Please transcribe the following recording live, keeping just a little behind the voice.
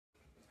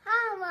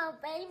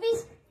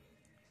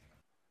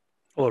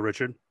Hello,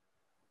 Richard.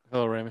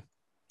 Hello, Raymond.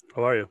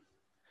 How are you?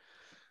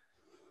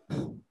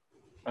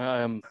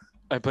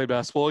 I played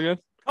basketball again.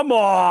 Come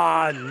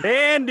on,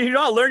 man. Did you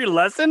not learn your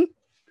lesson?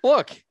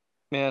 Look,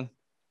 man,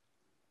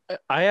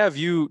 I have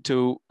you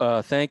to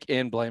thank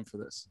and blame for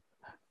this.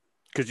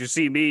 Because you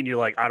see me and you're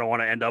like, I don't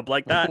want to end up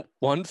like that.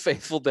 One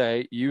fateful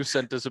day, you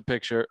sent us a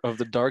picture of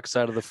the dark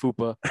side of the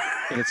fupa,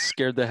 and it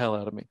scared the hell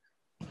out of me.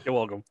 You're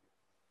welcome.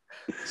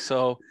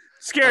 So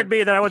scared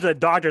me that I went to the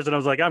doctors and I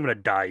was like, I'm going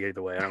to die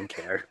either way. I don't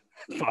care.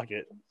 Fuck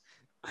it.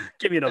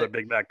 Give me another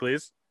Big Mac,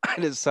 please. I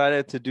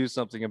decided to do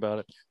something about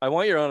it. I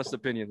want your honest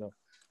opinion,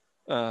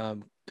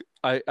 though.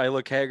 I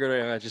look haggard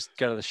and I just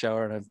got out of the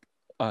shower and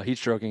I'm heat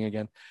stroking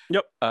again.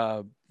 Yep.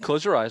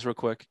 Close your eyes real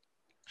quick.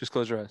 Just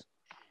close your eyes.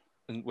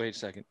 And wait a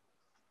second.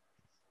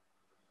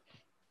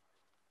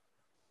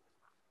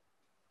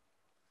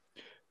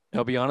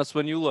 Now, be honest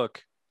when you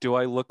look. Do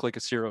I look like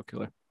a serial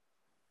killer?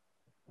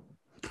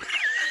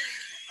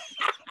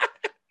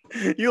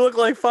 You look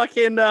like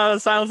fucking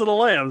Silence of the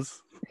Lambs.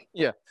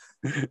 Yeah.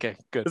 Okay,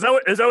 good. Is that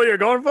what you're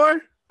going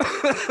for?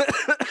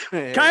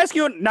 Can I ask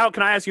you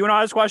an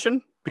honest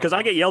question? Because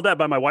I get yelled at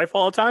by my wife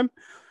all the time.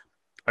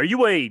 Are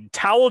you a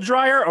towel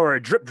dryer or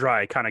a drip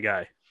dry kind of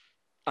guy?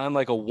 I'm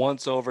like a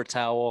once over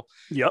towel.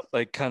 Yep.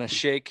 Like kind of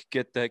shake,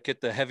 get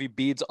the heavy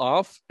beads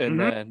off, and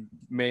then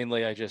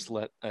mainly I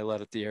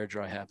let the air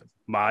dry happen.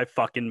 My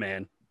fucking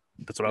man.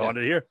 That's what I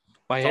wanted to hear.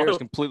 My hair is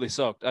completely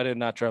soaked. I did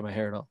not dry my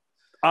hair at all.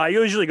 I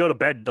usually go to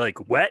bed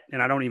like wet and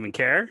I don't even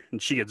care.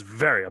 And she gets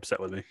very upset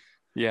with me.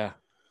 Yeah.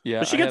 Yeah.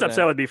 But she gets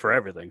upset with me for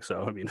everything.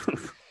 So, I mean.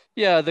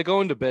 Yeah. The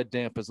going to bed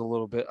damp is a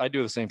little bit. I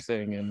do the same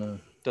thing and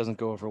doesn't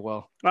go over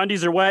well.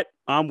 Undies are wet.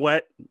 I'm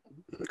wet.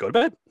 Go to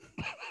bed.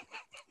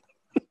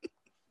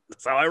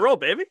 That's how I roll,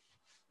 baby.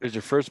 There's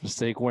your first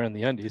mistake wearing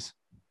the undies.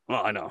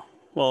 Well, I know.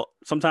 Well,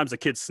 sometimes the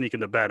kids sneak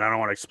into bed. I don't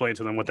want to explain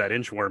to them what that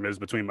inchworm is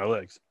between my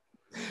legs.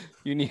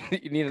 You need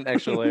an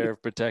extra layer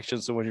of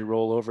protection so when you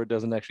roll over, it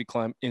doesn't actually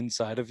climb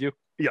inside of you.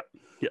 Yep.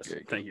 Yes.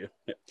 Thank you.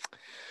 Yeah.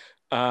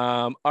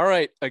 All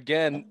right.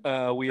 Again,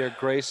 we are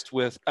graced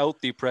without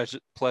the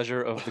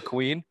pleasure of the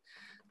Queen.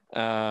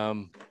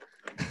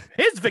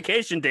 His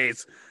vacation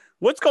days.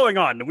 What's going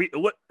on?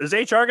 What is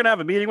HR going to have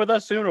a meeting with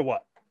us soon or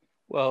what?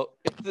 Well,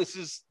 this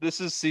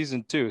is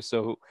season 2,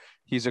 so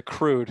he's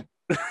accrued.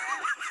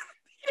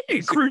 He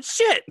accrued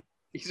shit.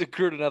 He's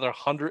accrued another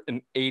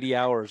 180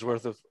 hours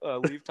worth of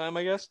leave time,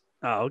 I guess.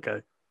 Oh,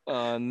 okay.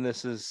 And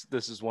this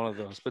is one of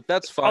those, but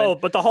that's fine. Oh,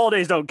 but the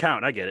holidays don't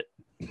count. I get it.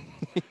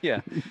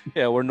 Yeah.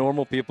 Where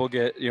normal people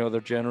get,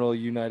 their general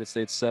United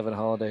States 7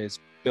 holidays.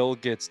 Bill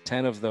gets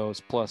 10 of those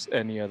plus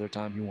any other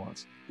time he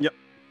wants. Yep.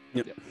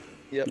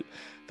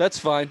 That's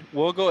fine.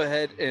 We'll go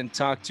ahead and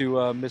talk to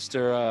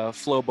Mr.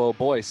 Flobo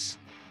Boyce.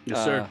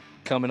 Yes, sir.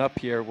 Coming up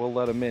here, we'll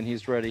let him in.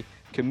 He's ready.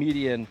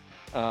 Comedian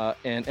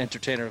and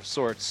entertainer of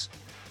sorts.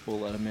 We'll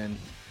let him in.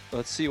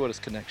 Let's see what his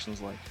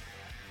connection's like.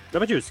 I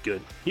bet you it's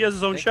good. He has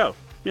his own show.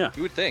 Yeah.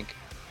 You would think.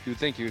 You would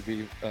think he would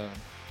be.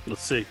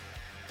 Let's see.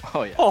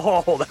 Oh, yeah.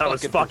 Oh, that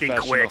was fucking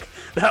quick.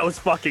 That was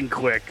fucking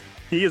quick.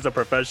 He is a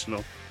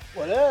professional.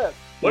 What up?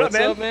 What's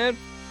up, man?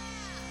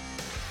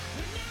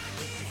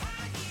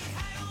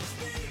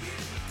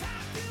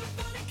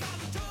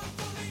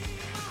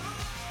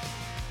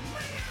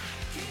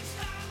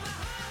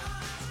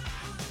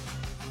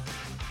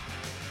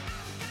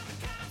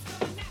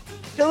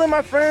 Chilling,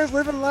 my friends,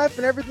 living life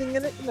and everything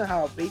in it. You know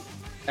how it be.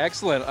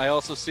 Excellent. I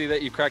also see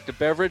that you cracked a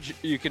beverage.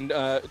 You can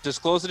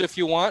disclose it if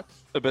you want,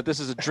 but this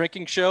is a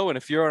drinking show, and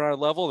if you're on our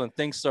level, then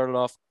things started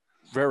off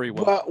very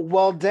well.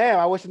 Well, damn!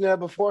 I wish I knew that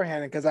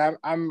beforehand because I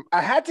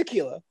had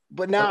tequila,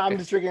 but now I'm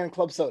just drinking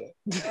club soda.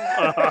 Because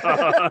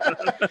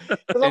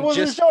I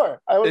wasn't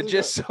sure.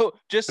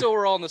 Just so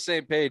we're all on the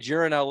same page,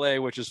 you're in LA,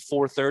 which is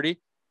 4:30.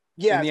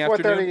 Yeah,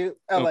 it's 4:30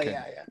 LA. Okay.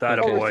 Yeah. That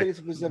a boy.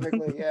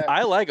 Specifically, yeah.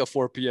 I like a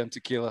 4 p.m.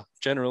 tequila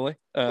generally.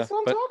 That's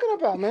what I'm talking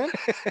about, man.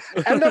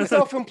 And I'm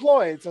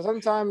self-employed, so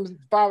sometimes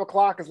 5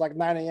 o'clock is like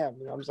 9 a.m.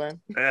 You know what I'm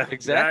saying? Yeah,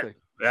 exactly.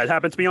 That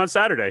happened to me on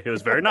Saturday. It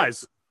was very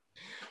nice.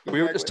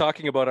 We were just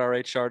talking about our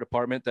HR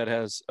department that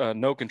has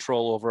no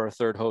control over our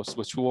third host,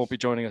 which won't be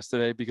joining us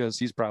today because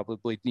he's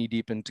probably knee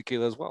deep in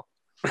tequila as well.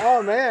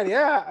 Oh man,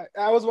 yeah.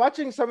 I was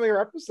watching some of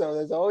your episodes.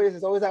 There's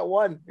always that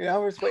one.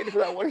 We're just waiting for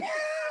that one.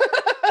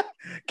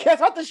 Can't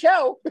start the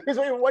show. There's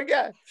only one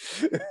guy.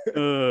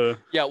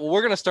 Yeah, well,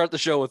 we're gonna start the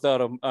show without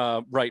him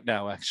right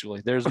now.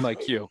 Actually, there's my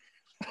cue.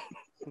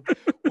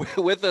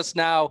 With us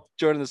now,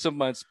 joining the Simple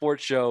Mind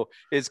Sports Show,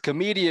 is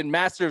comedian,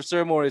 master of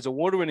ceremonies,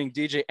 award-winning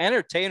DJ,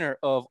 entertainer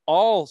of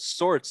all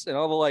sorts and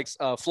all the likes.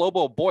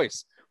 Flobo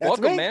Boyce.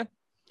 Welcome, man.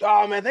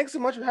 Oh man, thanks so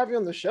much for having me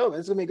on the show.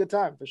 It's gonna be a good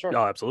time for sure.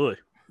 Oh, absolutely.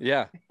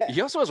 Yeah.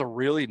 He also has a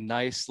really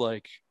nice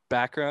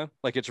background.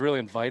 It's really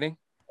inviting.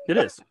 It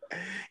is.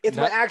 It's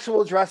my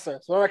actual dresser.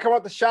 So when I come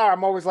out the shower,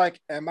 I'm always like,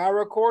 am I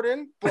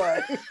recording?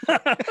 But is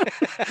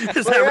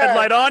that red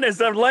light on? Is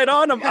that light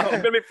on? I'm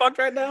gonna be fucked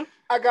right now.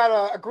 I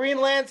got a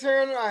Green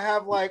Lantern. I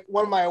have one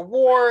of my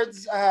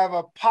awards. I have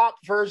a pop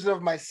version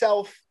of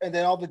myself, and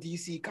then all the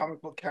DC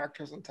comic book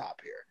characters on top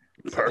here.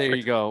 There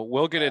you go.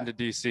 We'll get into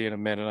DC in a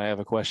minute. I have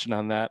a question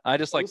on that. I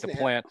just like the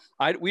plant.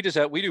 We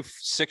do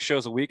 6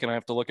 shows a week, and I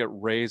have to look at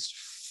Ray's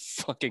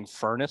fucking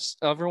furnace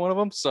every one of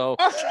them. So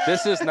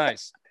this is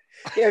nice.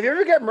 Yeah, if you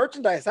ever get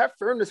merchandise, that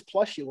furnace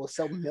plushie will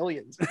sell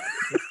millions.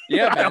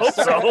 Yeah, man. I hope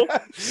so.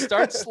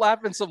 Start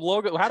slapping some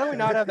logo. How do we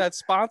not have that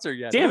sponsor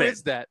yet? Damn Who it.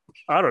 is that?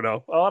 I don't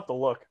know. I'll have to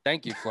look.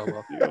 Thank you,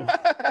 Flobo.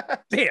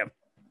 Damn.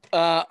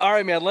 All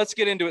right, man, let's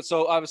get into it.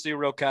 So obviously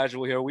real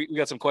casual here. We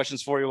got some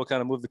questions for you. We'll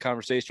kind of move the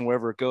conversation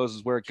wherever it goes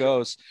is where it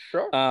goes.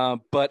 Sure.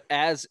 But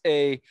as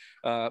a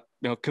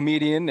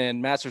comedian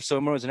and master of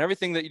ceremonies and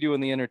everything that you do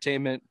in the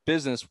entertainment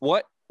business,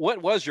 what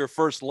was your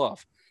first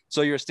love?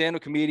 So you're a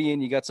stand-up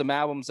comedian, you got some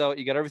albums out,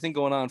 you got everything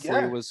going on for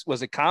you.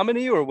 Was it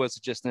comedy or was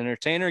it just an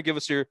entertainer? Give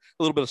us a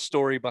little bit of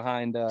story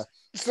behind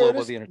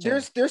Flobo the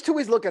entertainer. There's 2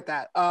 ways to look at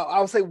that. I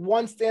would say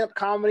one stand-up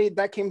comedy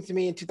that came to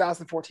me in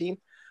 2014.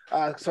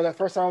 So the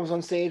first time I was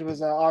on stage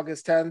was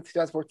August 10th,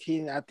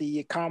 2014 at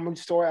the Comedy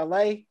Store LA.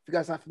 If you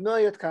guys are not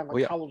familiar, it's kind of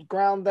like hallowed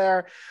ground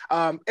there.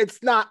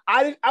 It's not,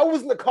 I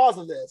wasn't the cause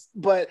of this,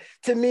 but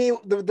to me,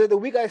 the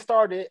week I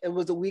started, it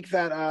was the week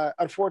that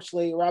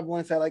unfortunately Robin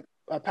Williams had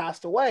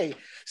passed away.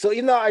 So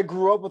even though I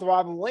grew up with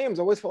Robin Williams,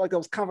 I always felt like it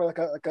was kind of like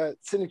a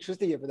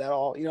synchronicity of that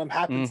all,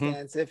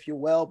 happenstance, if you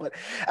will. But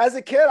as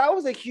a kid, I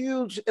was a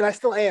huge, and I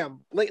still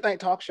am, late night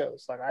talk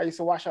shows. Like I used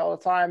to watch it all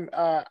the time.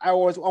 I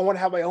want to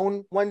have my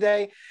own one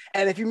day.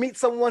 And if you meet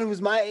someone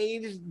who's my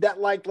age that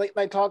liked late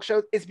night talk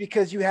shows, it's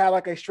because you had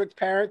like a strict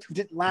parent who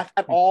didn't laugh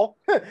at all.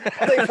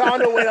 They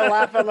found a way to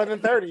laugh at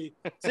 11:30.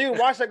 So you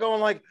watch that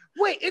going like,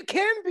 wait, it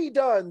can be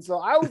done. So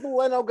I was the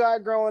Leno guy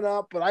growing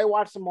up, but I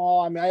watched them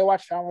all. I mean, I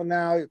watch Fallon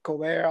now,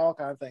 Colbert, all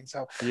kind of things.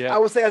 So I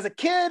would say as a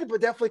kid, but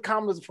definitely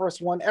comedy was the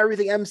first one.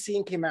 Everything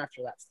MCing came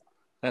after that stuff.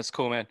 That's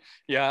cool, man.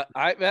 Yeah,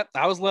 I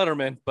was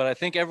Letterman, but I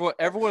think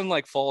everyone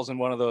like falls in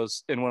one of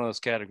those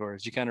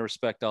categories. You kind of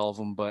respect all of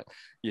them, but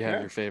you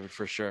have your favorite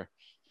for sure.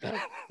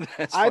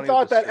 I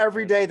thought that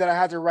every day that I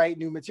had to write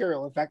new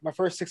material. In fact, my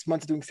first 6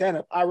 months of doing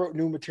stand-up, I wrote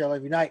new material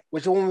every night,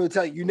 which a woman would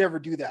tell you, you never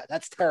do that.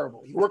 That's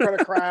terrible. You work on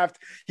a craft,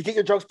 you get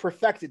your jokes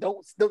perfected.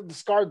 Don't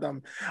discard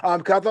them.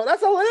 Because I thought,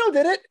 that's how Leno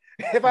did it.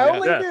 If I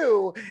only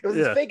knew it was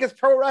as fake as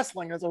pro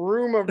wrestling. There's a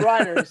room of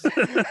writers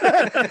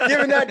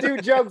giving that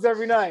dude jokes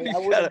every night. I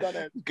would have done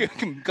it. A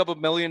couple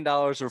 $1 million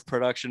of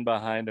production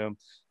behind him,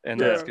 and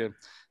that's good.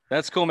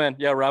 That's cool, man.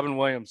 Yeah, Robin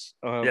Williams.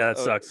 That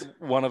sucks.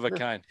 One of a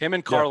kind. Him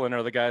and Carlin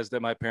are the guys that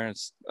my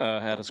parents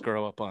had us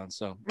grow up on.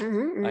 So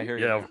I hear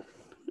you.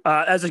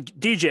 As a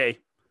DJ,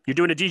 you're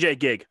doing a DJ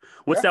gig.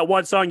 What's that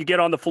one song you get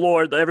on the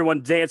floor,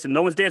 everyone's dancing?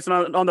 No one's dancing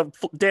on the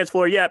dance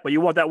floor yet, but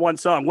you want that one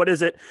song. What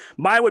is it?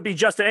 Mine would be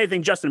Justin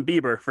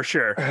Bieber for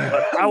sure.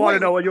 But I want to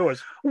know what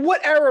yours.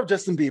 What era of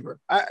Justin Bieber?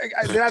 Are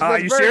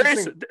you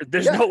serious?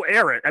 There's no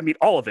era. I mean,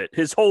 all of it.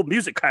 His whole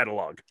music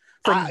catalog.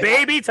 From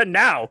Baby to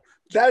now.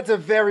 That's a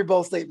very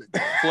bold statement.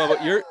 Flo,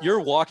 you're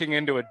walking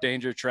into a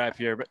danger trap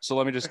here. But so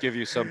let me just give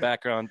you some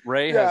background.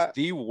 Ray has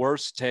the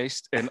worst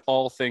taste in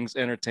all things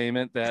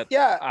entertainment that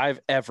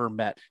I've ever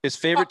met. His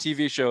favorite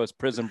TV show is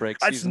Prison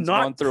Break, seasons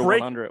 1 through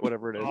 100,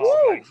 whatever it is.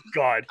 Oh my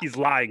God, he's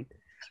lying.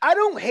 I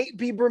don't hate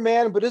Bieber,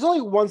 man, but there's only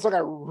one song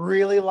I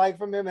really like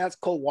from him, and that's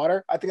Cold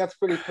Water. I think that's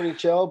pretty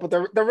chill. But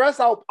the rest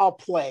I'll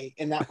play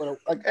in that little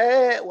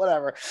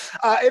whatever.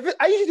 I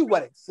usually do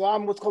weddings, so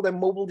I'm what's called a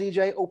mobile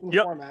DJ, open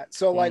format.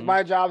 So like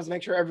my job is to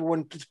make sure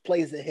everyone just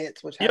plays the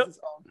hits, which has its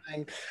own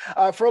thing.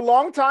 For a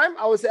long time,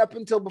 I was up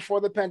until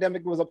before the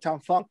pandemic, it was Uptown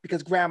Funk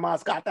because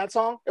Grandma's got that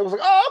song. It was like,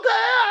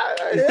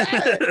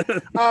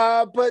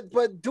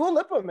 but Dua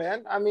Lipa,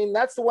 man. I mean,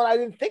 that's the one I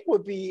didn't think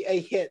would be a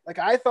hit. Like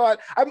I thought,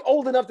 I'm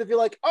old enough to feel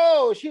like,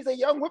 oh, she's a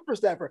young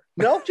whippersnapper.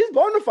 No, she's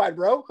bona fide,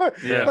 bro.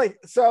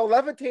 So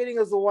Levitating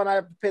is the one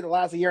I've played the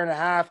last year and a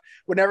half.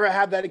 Whenever I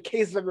have that in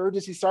case of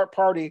emergency start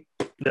party,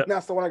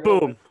 that's the one I go.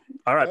 Boom. With.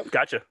 All right,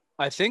 gotcha.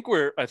 I think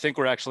we're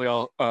actually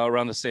all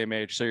around the same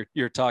age. So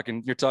you're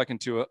talking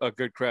to a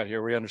good crowd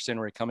here. We understand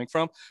where you're coming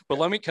from. But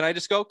can I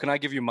just go? Can I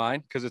give you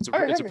mine? Because it's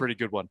a pretty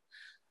good one.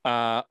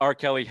 R.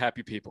 Kelly,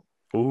 Happy People.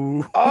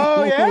 Ooh.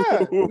 Oh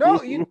yeah,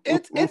 no,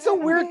 it's a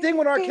weird thing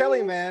with R.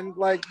 Kelly, man.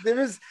 Like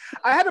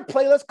I had a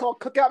playlist called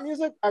Cookout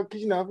Music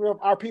because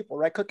our people,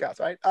 right? Cookouts,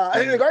 right?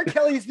 I think R.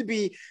 Kelly used to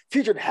be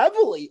featured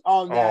heavily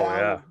on that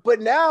album, but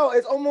now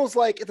it's almost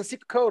like it's a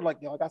secret code. Like,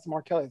 I got some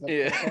R. Kelly.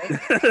 Okay?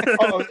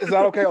 Is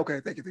that okay?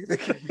 Okay, thank you.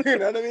 You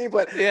know what I mean?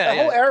 But the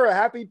whole era,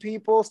 Happy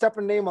People, Step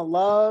in the Name of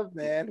Love,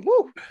 man.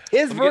 Woo.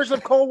 His version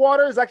of Cold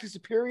Water is actually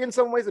superior in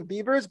some ways to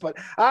Bieber's, but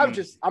I'm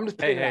just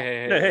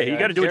hey, you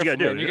got to do what you got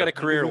to do. You got a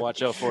career to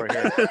watch out for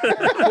here.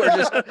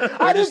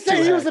 I didn't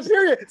say he was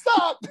superior.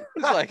 Stop.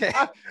 It's like,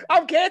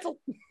 I'm canceled.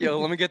 Yo,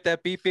 let me get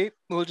that beep.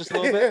 Just a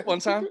little bit one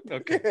time.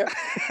 Okay.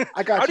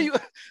 I got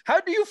How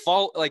do you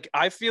fall? Like,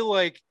 I feel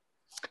like,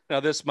 now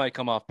this might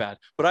come off bad,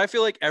 but I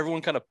feel like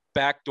everyone kind of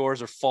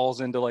backdoors or falls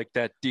into like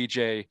that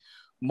DJ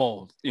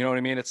mold. You know what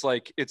I mean? It's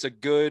like, it's a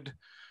good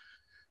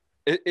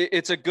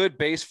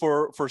base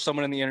for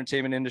someone in the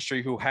entertainment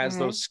industry who has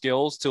those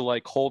skills to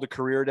like hold a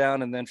career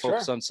down and then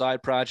focus on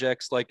side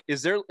projects. Like,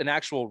 is there an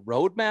actual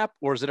roadmap,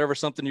 or is it ever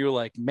something you're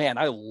like, man,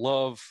 I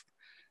love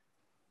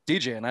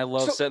DJ, and I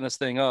love setting this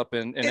thing up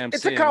and MCing.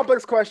 It's a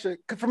complex question.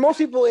 For most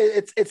people,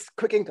 it's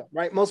quick income,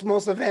 right?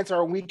 Most events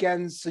are on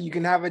weekends, so you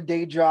can have a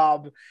day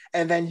job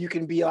and then you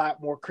can be a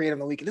lot more creative on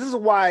the weekend. This is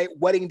why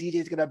wedding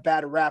DJs get a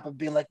bad rap of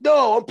being like,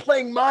 no, I'm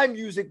playing my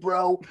music,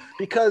 bro.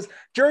 Because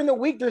during the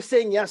week, they're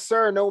saying yes,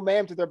 sir, no,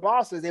 ma'am to their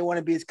bosses. They want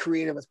to be as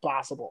creative as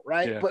possible,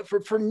 right? Yeah. But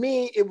for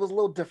me, it was a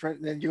little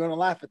different, and you're going to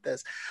laugh at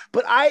this.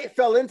 But I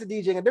fell into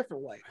DJing a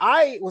different way.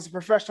 I was a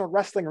professional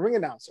wrestling ring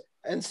announcer.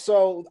 And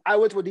so I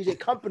went to a DJ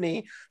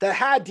company that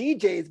had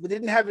DJs, but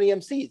didn't have any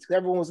MCs because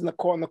everyone was in the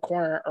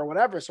corner or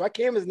whatever. So I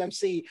came as an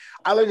MC.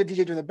 I learned to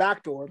DJ through the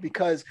back door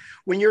because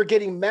when you're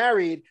getting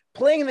married,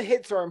 playing the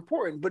hits are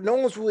important, but no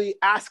one's really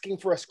asking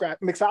for a scrap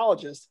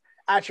mixologist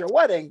at your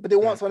wedding, but they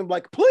want someone to be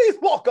like, please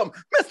welcome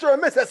Mr.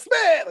 and Mrs.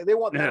 Smith. Like they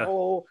want that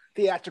whole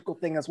theatrical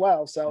thing as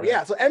well. So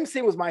so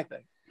MC was my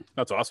thing.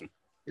 That's awesome.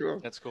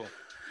 That's cool.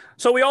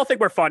 So we all think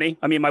we're funny.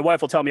 I mean, my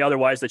wife will tell me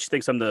otherwise, that she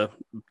thinks I'm the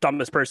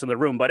dumbest person in the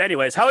room. But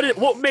anyways,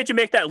 what made you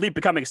make that leap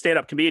becoming a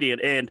stand-up comedian?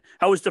 And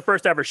how was the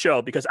first ever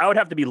show? Because I would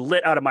have to be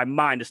lit out of my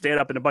mind to stand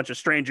up in a bunch of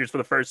strangers for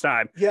the first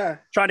time. Yeah.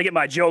 Trying to get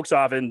my jokes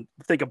off and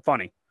think I'm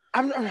funny.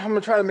 I'm going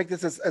to try to make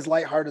this as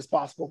lighthearted as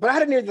possible, but I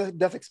had a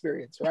near-death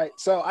experience, right?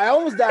 So I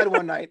almost died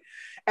one night,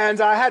 and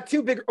I had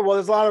there's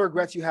a lot of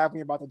regrets you have when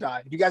you're about to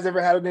die. If you guys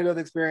ever had a near-death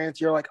experience,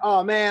 you're like,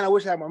 oh man, I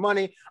wish I had more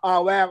money.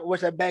 Oh man, I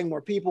wish I banged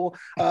more people.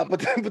 But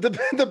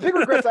the big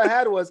regrets I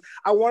had was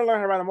I want to learn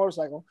how to ride a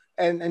motorcycle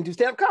and do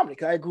stand-up comedy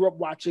because I grew up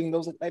watching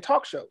those like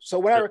talk shows. So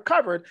when I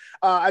recovered,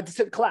 I had to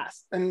sit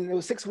class, and it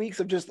was 6 weeks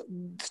of just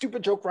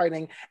stupid joke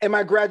writing, and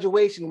my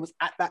graduation was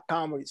at that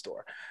comedy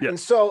store. Yeah. And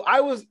so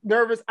I was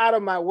nervous out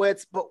of my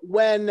wits, but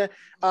when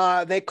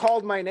they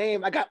called my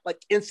name, I got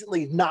like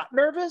instantly not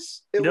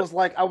nervous. It was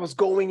like I was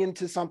going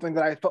into something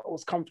that I felt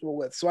was comfortable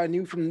with. So I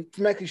knew from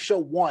actually show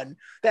one,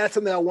 that's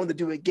something I wanted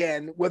to do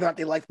again, whether or not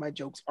they liked my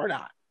jokes or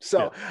not.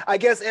 So I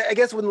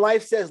guess when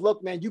life says,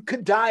 look, man, you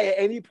could die at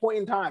any point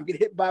in time, get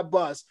hit by a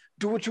bus,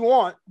 do what you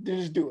want, then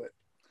just do it.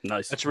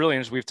 Nice. That's really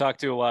interesting. We've talked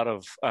to a lot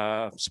of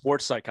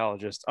sports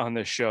psychologists on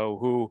this show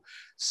who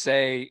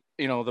say,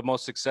 you know,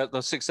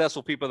 the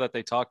successful people that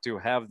they talk to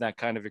have that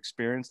kind of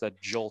experience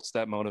that jolts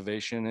that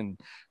motivation and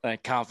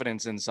that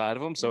confidence inside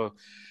of them. So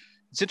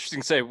it's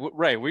interesting to say,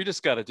 Ray, we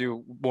just got to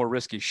do more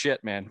risky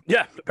shit, man.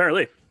 Yeah,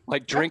 apparently.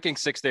 Like drinking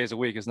 6 days a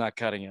week is not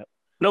cutting it.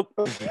 Nope.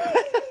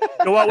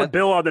 Go out with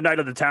Bill on the night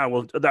of the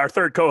town. Our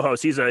third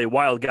co-host, he's a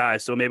wild guy,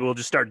 so maybe we'll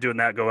just start doing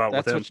that. Go out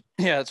with him.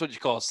 That's what you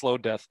call a slow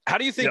death. How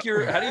do you think do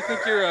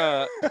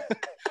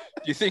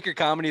you think your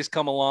comedy has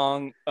come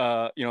along,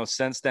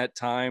 since that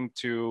time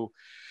to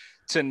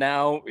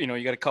now? You know,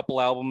 you got a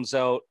couple albums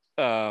out.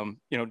 Do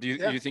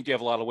you think you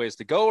have a lot of ways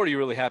to go, or are you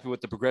really happy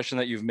with the progression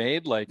that you've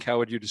made? Like, how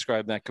would you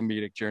describe that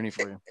comedic journey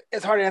for you?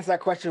 It's hard to answer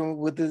that question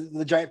with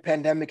the giant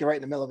pandemic right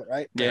in the middle of it,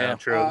 right? Yeah,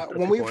 true.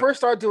 When we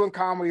first started doing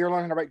comedy, you're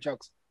learning how to write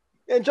jokes.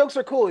 And jokes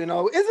are cool, you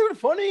know. Isn't it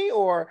funny?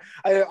 Or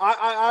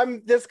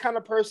I'm this kind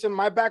of person.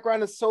 My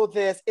background is so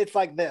this. It's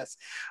like this.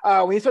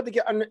 When you start to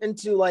get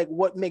into like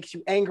what makes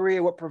you angry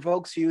and what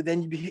provokes you,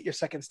 then you hit your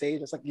second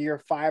stage. It's like year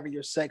 5 or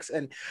year 6.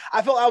 And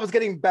I felt I was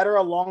getting better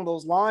along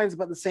those lines,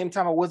 but at the same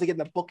time, I wasn't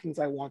getting the bookings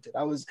I wanted.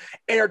 I was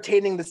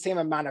entertaining the same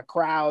amount of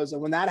crowds.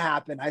 And when that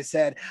happened, I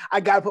said,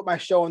 I got to put my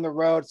show on the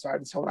road. Sorry, I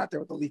just went out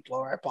there with the leaf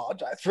blower. I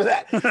apologize for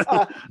that.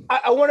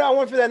 I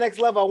want for that next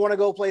level. I want to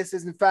go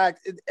places. In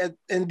fact, in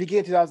the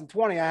beginning of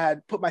 2020, I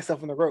had put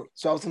myself on the road.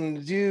 So I was going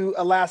to do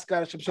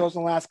Alaska, some shows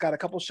in Alaska, a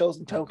couple shows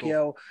in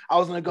Tokyo. Cool. I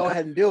was going to go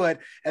ahead and do it.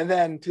 And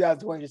then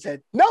 2020 just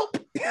said, nope,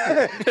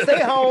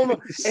 stay home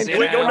and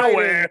go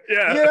nowhere.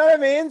 Yeah. You know what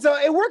I mean? So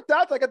it worked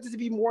out. I got to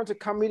be more into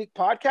comedic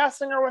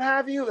podcasting or what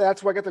have you.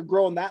 That's where I got to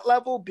grow on that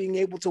level, being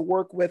able to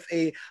work with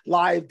a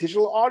live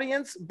digital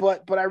audience.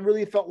 But I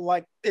really felt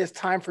like it's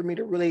time for me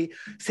to really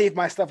see if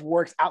my stuff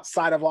works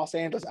outside of Los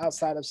Angeles,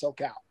 outside of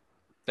SoCal.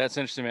 That's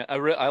interesting, man.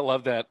 I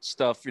love that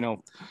stuff. You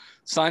know,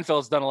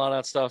 Seinfeld's done a lot of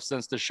that stuff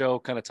since the show,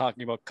 kind of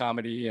talking about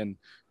comedy and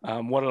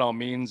what it all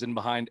means. And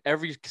behind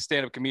every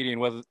stand-up comedian,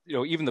 whether, you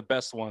know, even the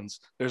best ones,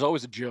 there's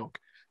always a joke.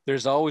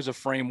 There's always a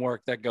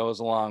framework that goes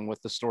along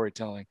with the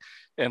storytelling.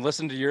 And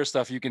listen to your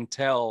stuff, you can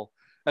tell.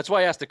 That's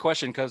why I asked the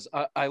question, because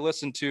I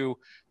listened to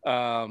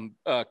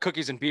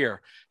Cookies and Beer,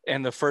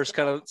 and the first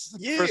kind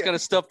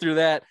of stuff through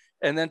that,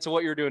 and then to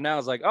what you're doing now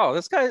is like, oh,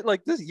 this guy,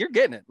 like this, you're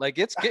getting it. Like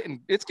it's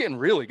getting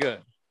really good.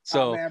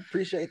 So man,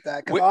 appreciate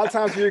that. Because a lot of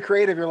times when you're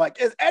creative, you're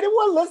like, is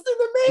anyone listening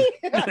to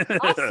me?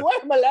 I swear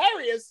I'm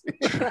hilarious.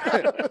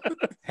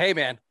 Hey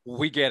man,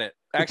 we get it.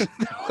 Actually,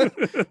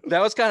 that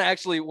was kind of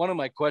actually one of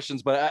my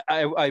questions, but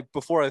I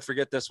before I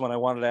forget this one, I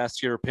wanted to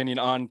ask your opinion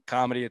on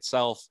comedy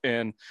itself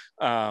and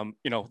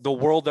the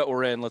world that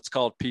we're in, let's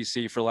call it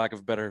PC for lack of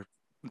a better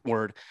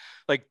word.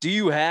 Like, do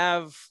you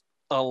have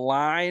a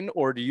line,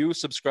 or do you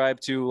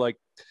subscribe to, like,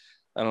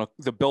 I don't know,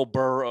 the Bill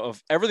Burr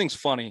of everything's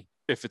funny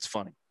if it's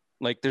funny?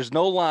 Like, there's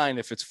no line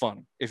if it's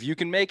funny. If you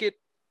can make it,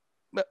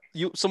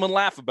 someone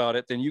laugh about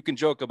it, then you can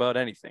joke about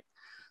anything.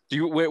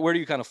 Where do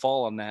you kind of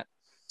fall on that?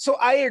 So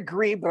I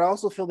agree, but I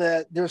also feel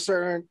that there's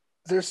certain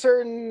there's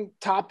certain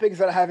topics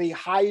that have a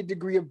high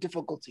degree of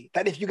difficulty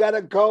that if you got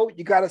to go,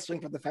 you got to swing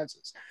for the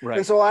fences. Right.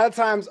 And so a lot of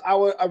times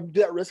I'd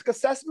do that risk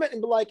assessment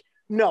and be like,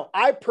 no,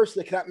 I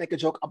personally cannot make a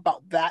joke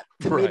about that.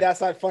 To me, that's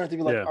not funny to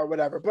be like, or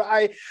whatever. But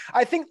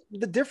I think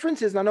the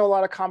difference is, and I know a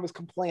lot of comics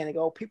complain and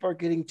go, people are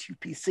getting too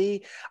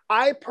PC.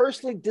 I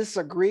personally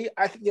disagree.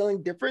 I think the only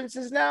difference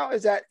is now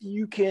is that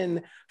you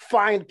can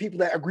find people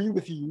that agree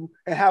with you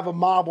and have a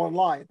mob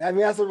online. I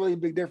mean, that's a really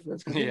big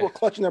difference because people are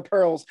clutching their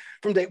pearls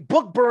from day.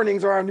 Book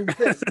burnings are a new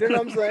thing. You know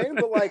what I'm saying?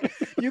 But like,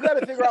 you got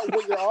to figure out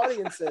what your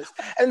audience is.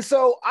 And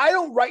so I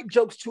don't write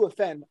jokes to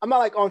offend. I'm not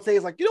like on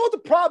stage like, you know what the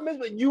problem is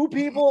with you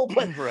people?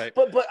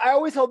 But I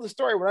always tell the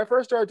story. When I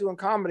first started doing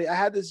comedy, I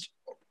had this,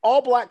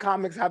 all black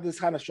comics have this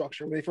kind of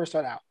structure when they first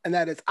start out. And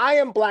that is, I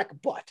am black,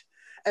 but.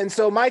 And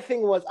so my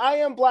thing was, I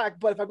am black,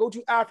 but if I go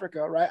to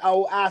Africa, right, I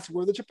will ask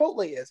where the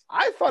Chipotle is.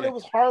 I thought it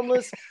was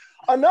harmless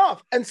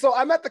enough. And so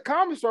I'm at the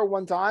comedy store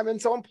one time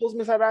and someone pulls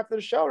me aside after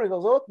the show and he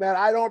goes, look, man,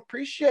 I don't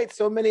appreciate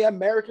so many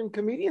American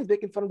comedians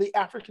making fun of the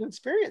African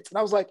experience. And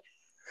I was like,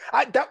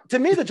 to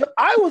me,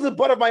 I was the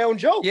butt of my own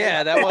joke.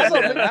 Yeah, that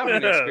wasn't an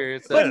African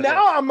experience. But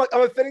now I'm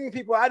offending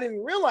people I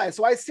didn't realize.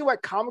 So I see why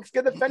comics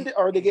get offended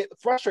or they get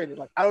frustrated.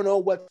 Like, I don't know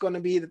what's going to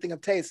be the thing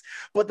of taste.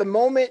 But the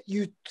moment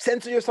you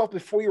censor yourself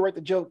before you write the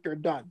joke, you're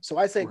done. So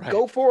I say,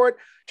 go for it.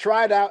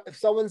 Try it out. If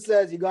someone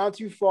says you've gone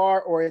too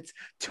far or it's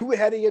too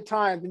ahead of your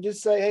time, then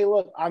just say, hey,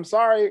 look, I'm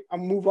sorry. I'll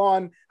move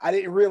on. I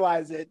didn't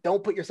realize it.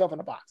 Don't put yourself in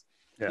a box.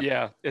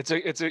 Yeah, it's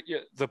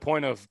the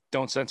point of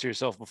don't censor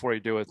yourself before you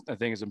do it. I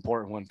think is an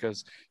important one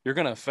because you're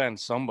gonna offend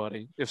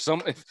somebody. If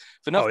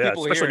enough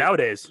people especially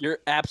nowadays, you're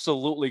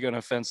absolutely gonna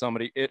offend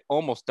somebody. It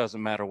almost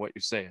doesn't matter what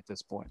you say at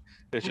this point.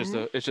 It's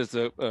just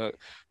a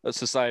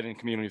society and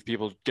community of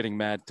people getting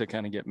mad to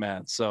kind of get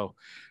mad. So,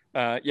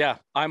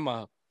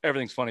 I'm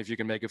everything's funny if you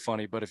can make it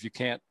funny, but if you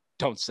can't,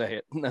 don't say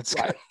it. That's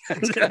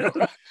kind of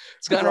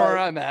where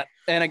I'm at.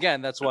 And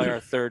again, that's why our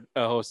third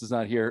host is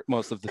not here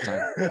most of the time,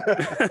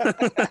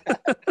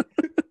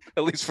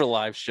 at least for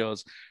live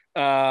shows.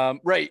 Go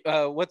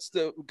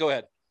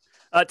ahead.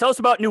 Tell us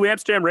about New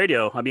Amsterdam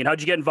Radio. I mean,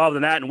 how'd you get involved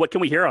in that, and what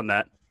can we hear on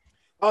that?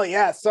 Oh,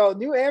 yeah. So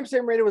New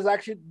Amsterdam Radio was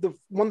actually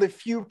one of the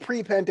few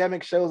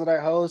pre-pandemic shows that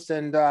I host.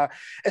 And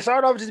it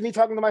started off just me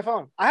talking to my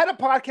phone. I had a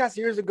podcast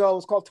years ago. It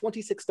was called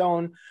 26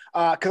 Stone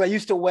because I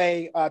used to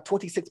weigh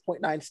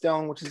 26.9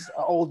 stone, which is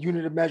an old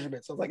unit of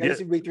measurement. So I used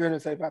to weigh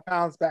 375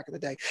 pounds back in the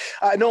day.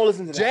 No one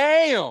listens to that.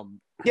 Damn.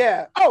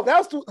 Yeah. Oh,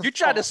 that was you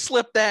tried to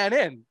slip that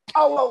in.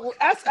 Oh, well,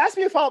 ask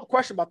me a follow-up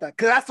question about that,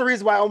 because that's the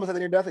reason why I almost had a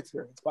near-death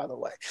experience, by the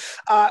way.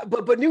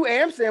 But New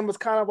Amsterdam was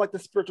kind of like the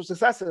spiritual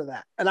successor to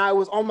that. And I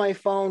was on my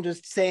phone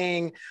just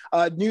saying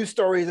news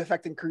stories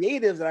affecting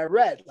creatives that I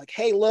read. Like,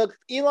 hey, look,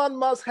 Elon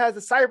Musk has a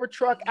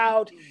Cybertruck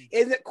out.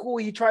 Isn't it cool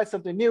he tried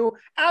something new?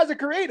 As a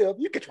creative,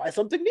 you could try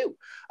something new.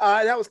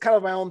 That was kind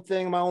of my own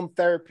thing, my own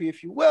therapy,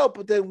 if you will.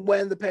 But then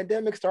when the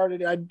pandemic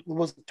started, I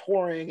was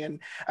touring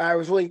and I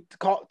was really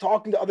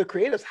talking to other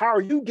creatives. How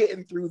are you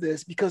getting through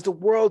this? Because the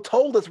world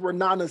told us we're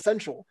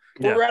non-essential.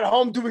 We're at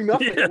home doing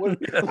nothing.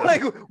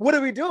 What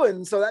are we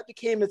doing? So that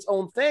became its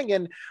own thing.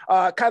 And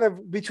kind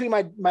of between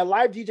my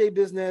live DJ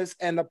business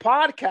and the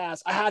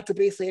podcast, I had to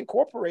basically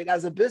incorporate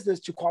as a business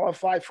to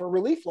qualify for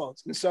relief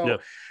loans. And so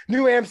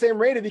New Amsterdam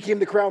Radio became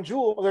the crown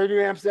jewel of the New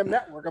Amsterdam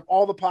network of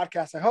all the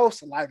podcasts I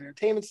host, the live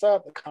entertainment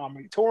stuff, the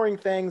comedy touring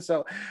thing.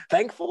 So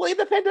thankfully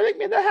the pandemic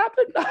made that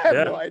happen. I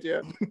have no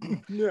idea.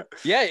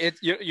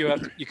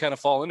 You kind of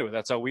fall into it.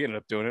 That's how we ended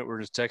up doing it. We're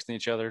just texting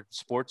each other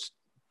sports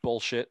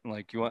bullshit and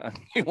like, you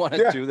want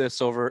to do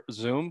this over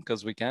Zoom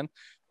because we can.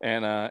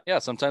 And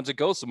sometimes it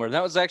goes somewhere.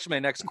 That was actually my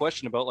next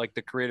question about like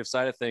the creative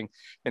side of thing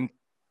and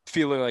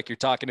feeling like you're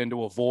talking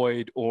into a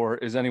void, or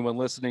is anyone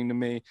listening to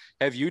me?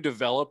 Have you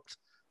developed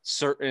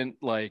certain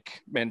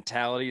like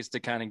mentalities to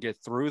kind of get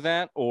through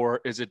that, or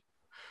is it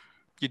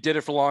you did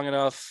it for long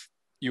enough,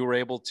 you were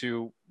able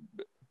to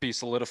be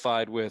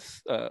solidified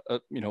with a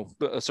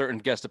certain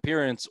guest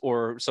appearance,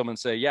 or someone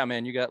say, yeah,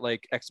 man, you got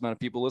like X amount of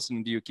people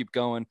listening to you, keep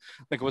going?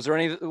 Like, was there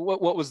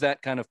what was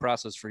that kind of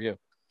process for you?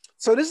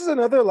 So this is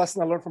another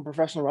lesson I learned from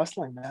professional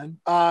wrestling, man.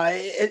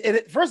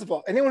 First of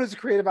all, anyone who's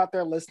creative out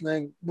there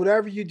listening,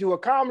 whenever you do a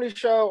comedy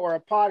show or a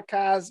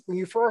podcast, when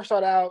you first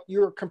start out,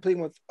 you're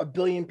competing with 1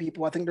 billion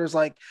people. I think there's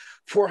like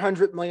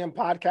 400 million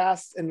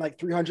podcasts and like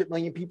 300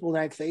 million people in the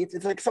United States.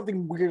 It's like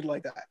something weird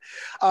like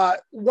that.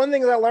 One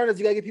thing that I learned is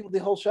you gotta give people the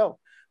whole show.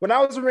 When I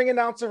was a ring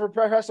announcer for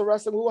professional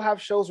wrestling, we will have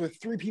shows where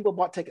 3 people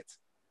bought tickets.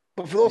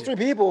 But for those 3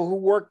 people who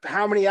worked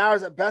how many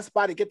hours at Best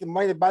Buy to get the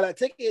money to buy that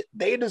ticket,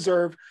 they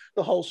deserve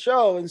the whole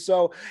show. And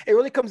so it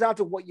really comes down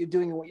to what you're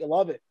doing and what you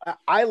love it.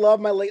 I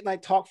love my late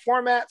night talk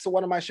format. So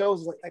one of my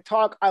shows is late night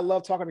talk. I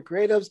love talking to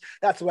creatives.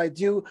 That's what I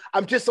do.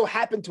 I'm just so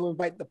happen to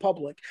invite the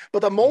public.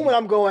 But the moment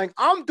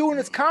I'm doing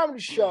this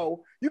comedy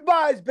show, you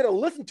guys better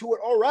listen to it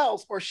or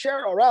else, or share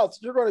it or else.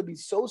 You're going to be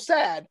so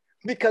sad,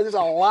 because there's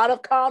a lot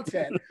of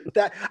content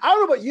that I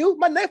don't know about you.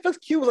 My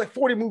Netflix queue was like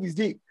 40 movies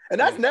deep, and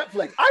that's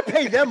Netflix. I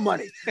pay them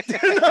money. You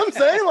know what I'm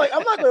saying? Like,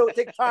 I'm not going to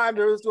take time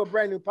to listen to a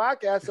brand new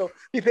podcast. So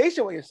be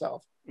patient with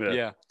yourself.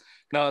 Yeah.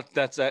 No,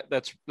 that's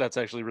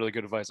actually really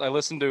good advice. I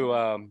listened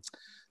to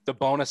the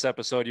bonus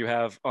episode you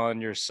have on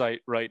your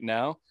site right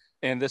now.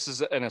 And this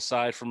is an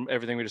aside from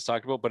everything we just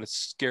talked about, but it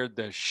scared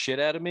the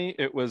shit out of me.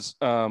 It was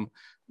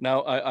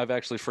now I've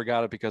actually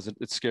forgot it because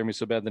it scared me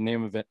so bad. The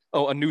name of it.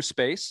 Oh, A New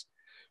Space.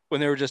 When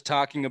they were just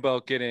talking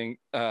about getting,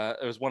 there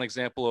was one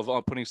example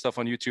of putting stuff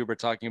on YouTube or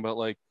talking about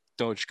like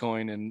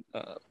Dogecoin and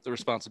the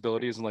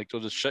responsibilities and like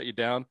they'll just shut you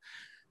down.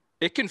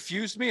 It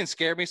confused me and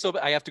scared me so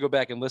bad. I have to go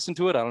back and listen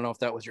to it. I don't know if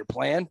that was your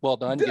plan. Well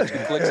done. You get 2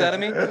 clicks out of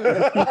me.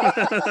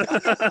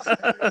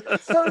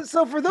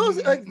 So for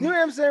those, like New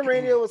Amsterdam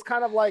Radio was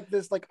kind of like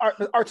this, like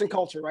arts and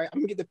culture, right? I'm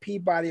gonna get the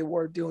Peabody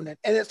Award doing it,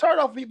 and it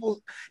started off people,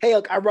 hey,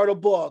 look, I wrote a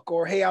book,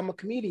 or hey, I'm a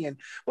comedian.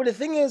 But the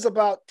thing is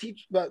about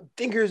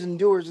thinkers and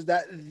doers is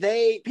that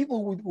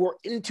people who were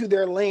into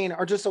their lane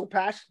are just so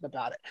passionate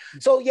about it.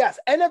 So yes,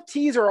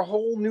 NFTs are a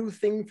whole new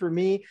thing for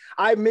me.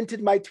 I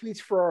minted my tweets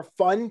for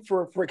fun,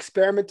 for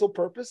experimental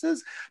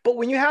purposes, but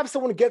when you have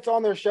someone who gets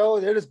on their show,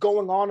 they're just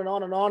going on and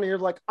on and on, and you're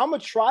like, I'm gonna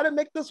try to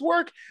make this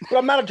work, but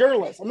I'm not a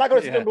journalist. I'm not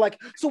gonna sit there and be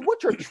like, so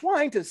what you're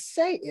trying to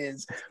say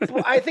is,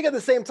 so I think at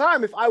the same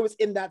time, if I was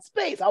in that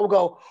space, I would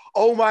go,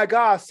 oh my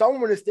gosh,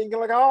 someone is thinking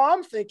like, oh,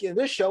 I'm thinking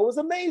this show is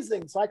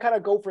amazing. So I kind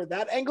of go for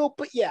that angle.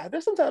 But yeah,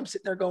 there's sometimes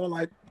sitting there going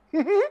like,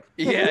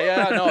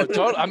 no,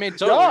 totally. I mean,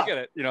 totally get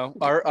it. You know,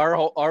 our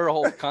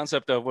whole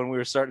concept of when we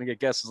were starting to get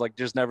guests is like,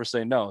 just never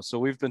say no. So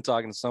we've been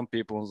talking to some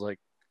people and it's like,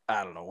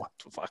 I don't know what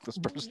the fuck this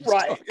person's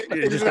talking.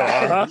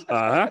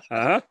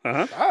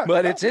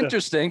 But it's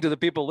interesting to the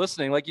people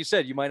listening. Like you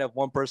said, you might have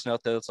one person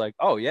out there that's like,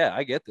 oh yeah,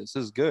 I get this.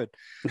 This is good.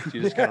 So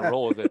you just kind of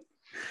roll with it.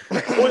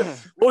 What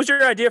was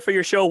your idea for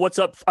your show? What's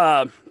up,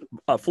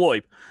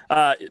 Floyd?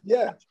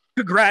 Yeah.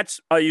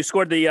 Congrats. You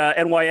scored the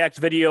NYX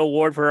Video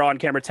Award for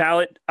on-camera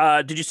talent.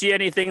 Did you see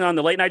anything on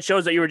the late night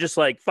shows that you were just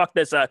like, fuck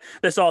this,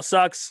 this all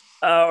sucks?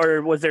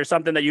 Or was there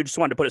something that you just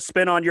wanted to put a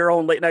spin on your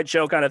own late night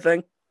show kind of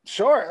thing?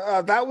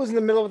 Sure. That was in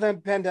the middle of the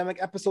pandemic.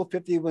 Episode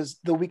 50 was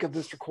the week of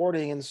this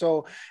recording. And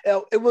so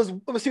it was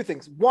 2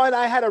 things. One,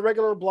 I had a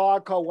regular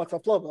blog called What's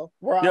Up Flobo,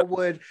 where I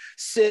would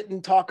sit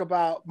and talk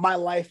about my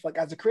life like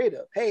as a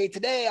creative. Hey,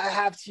 today I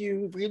have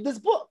to read this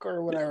book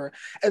or whatever.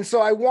 And so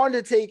I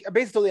wanted to take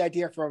basically the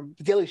idea from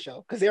The Daily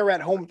Show, because they were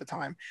at home at the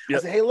time. I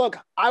said, hey, look,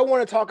 I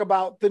want to talk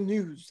about the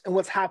news and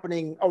what's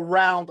happening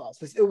around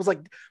us. It was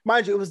like,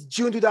 mind you, it was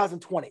June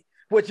 2020.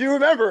 Which you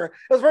remember, it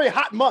was a very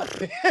hot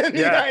month in the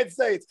United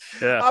States.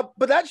 Yeah.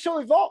 But that show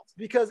evolved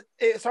because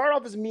it started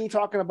off as me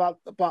talking about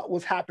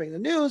what's happening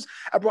in the news.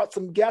 I brought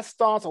some guests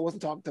on, so I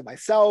wasn't talking to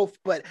myself,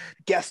 but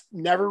guests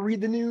never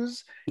read the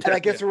news. And I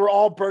guess we were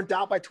all burnt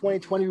out by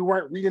 2020. We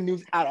weren't reading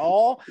news at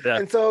all. Yeah.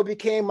 And so it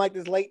became like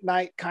this late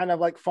night kind of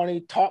like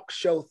funny talk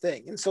show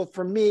thing. And so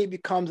for me, it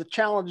becomes a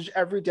challenge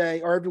every day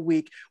or every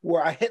week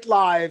where I hit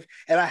live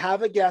and I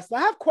have a guest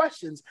and I have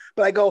questions,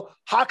 but I go,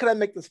 how can I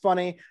make this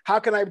funny? How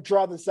can I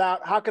draw this out?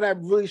 How can I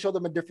really show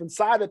them a different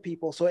side of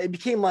people? So it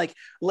became like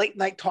late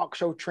night talk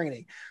show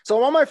training.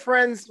 So all my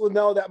friends will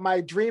know that my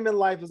dream in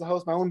life is to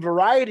host my own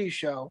variety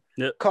show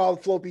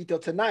called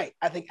Flobito Tonight.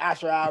 I think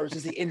After Hours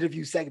is the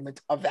interview segment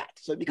of that.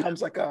 So it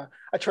becomes like a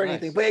training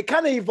thing, but it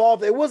kind of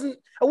evolved. I wasn't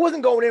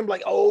going in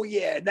like, oh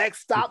yeah, next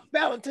stop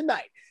Fallon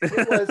tonight.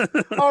 It was,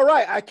 all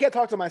right, I can't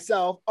talk to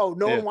myself. Oh,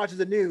 no one watches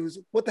the news.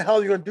 What the hell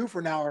are you going to do for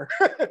an hour?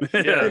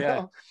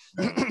 Yeah,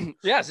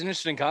 it's an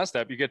interesting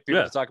concept. You get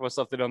people to talk about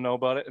stuff they don't know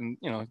about it. And,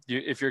 you know,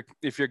 if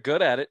you're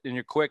good at it and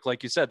you're quick,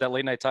 like you said, that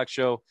late night talk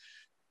show,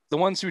 the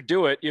ones who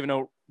do it, even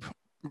though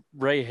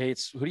Ray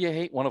hates, who do you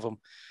hate? One of them.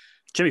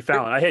 Jimmy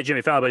Fallon. I hate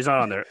Jimmy Fallon, but he's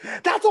not on there.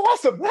 That's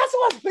awesome. That's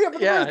awesome.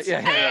 Yeah.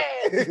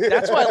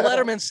 That's why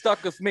Letterman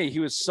stuck with me. He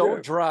was so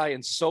dry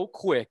and so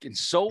quick and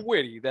so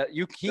witty that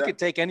he could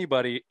take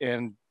anybody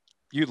and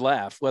you'd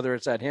laugh, whether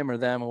it's at him or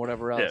them or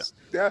whatever else.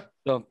 Yeah.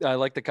 So I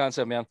like the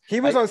concept, man.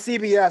 He was on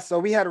CBS, so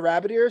we had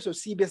rabbit ears, so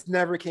CBS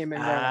never came in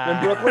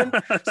Brooklyn.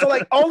 So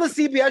like all the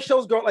CBS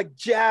shows go like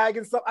Jag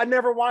and stuff. I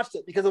never watched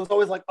it because it was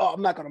always like, oh,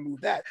 I'm not gonna move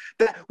that.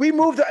 We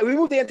moved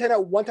the antenna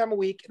one time a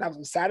week, and that was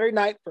on Saturday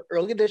night for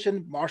Early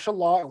Edition, Martial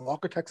Law, and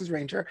Walker Texas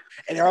Ranger.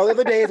 And all the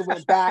other days it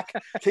went back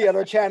to the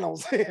other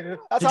channels. That's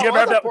did you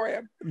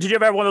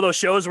ever have one of those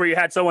shows where you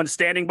had someone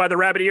standing by the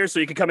rabbit ears so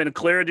you could come in and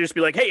clear it and just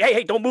be like,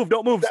 hey, don't move,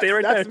 stay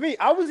right there? That's me.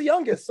 I was the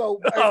youngest,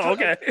 so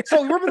okay.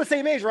 So we're the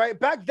same age, right?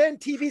 Back then,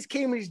 TVs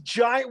came in these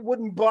giant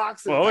wooden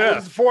boxes,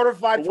 these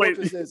fortified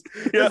fortresses,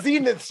 the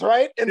Zeniths,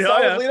 right? And so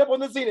I would lean up on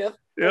the Zenith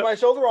with my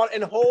shoulder on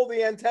and hold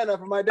the antenna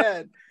for my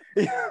dad.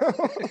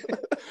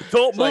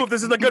 Don't move.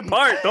 This is the good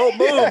part. Don't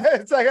move.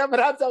 It's like, I'm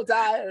so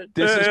tired.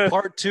 This is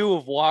part 2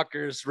 of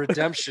Walker's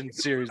redemption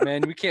series,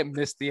 man. We can't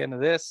miss the end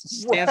of this.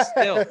 Stand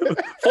still.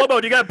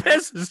 Flobo, you got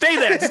pissed? Stay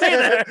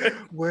there.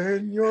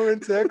 When you're in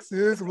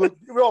Texas,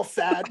 we're all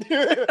sad.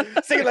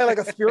 Singing like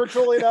a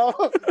spiritual,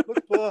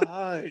 look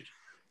behind.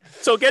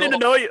 So getting to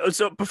know you.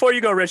 So before you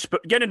go, Rich,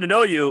 getting to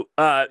know you,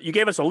 you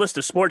gave us a list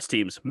of sports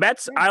teams: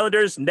 Mets,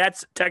 Islanders,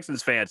 Nets,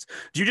 Texans fans.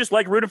 Do you just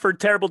like rooting for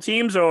terrible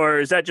teams, or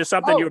is that just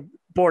something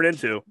born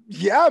into.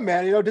 Yeah,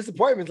 man.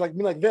 Disappointments like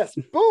me, like this.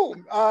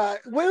 Boom.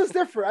 What was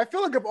different? I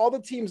feel like of all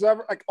the teams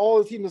ever, like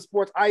all the teams in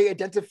sports, I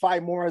identify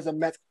more as a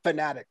Mets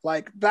fanatic.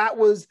 Like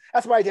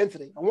that's my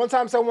identity. And one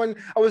time,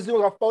 I was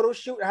doing a photo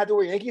shoot. I had to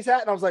wear a Yankees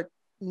hat, and I was like,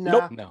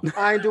 nah, Nope. No.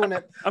 I ain't doing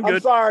it. I'm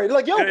sorry. They're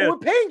like, yo, Yeah. we're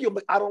paying you. I'm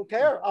like, I don't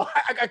care.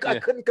 I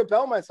couldn't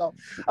compel myself.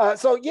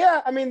 So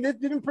yeah, I mean, it's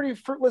been pretty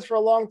fruitless for a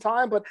long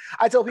time. But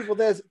I tell people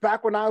this: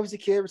 back when I was a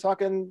kid, we're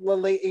talking the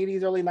late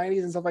 '80s, early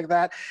 '90s, and stuff like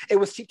that. It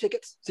was cheap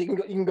tickets, so you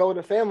can go with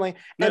a family,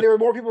 and there were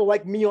more people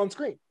like me on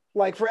screen.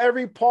 Like for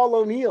every Paul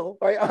O'Neill,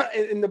 right,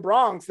 in the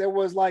Bronx, there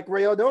was like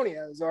Ray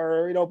Ordonez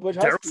or Butch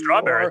Husky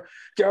or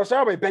Gerald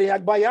Strawberry, Benny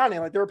Agbayani.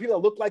 Like there were people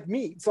that looked like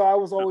me, so I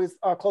was always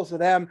close to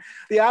them.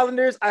 The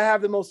Islanders, I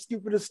have the most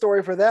stupidest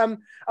story for them.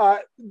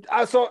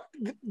 So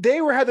they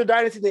had their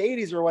dynasty in the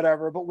 '80s or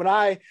whatever, but when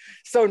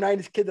so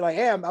 '90s kid that I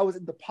am, I was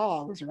in the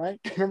Pogs, right?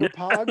 Remember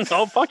Pogs?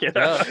 Oh fuck it,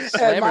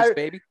 Slammers,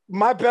 baby.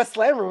 My best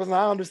slammer was an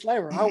Islander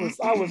slammer. I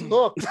was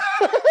hooked.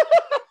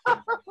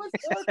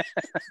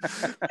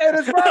 And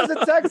as far as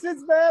the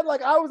Texans, man,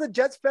 like I was a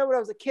Jets fan when I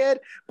was a kid,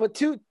 but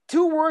two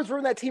words were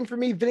in that team for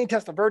me: Vinny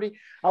Testaverde.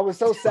 I was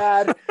so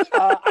sad.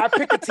 I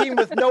picked a team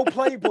with no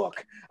playbook.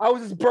 I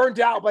was just burned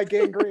out by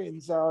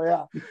gangrene. So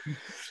yeah.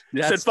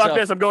 Said fuck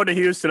this. I'm going to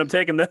Houston. I'm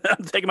taking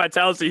my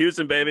talents to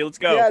Houston, baby. Let's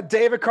go. Yeah,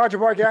 David Carter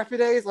Gaffney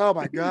days. Oh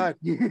my god.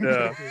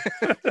 Yeah.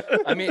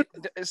 I mean,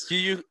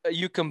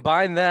 you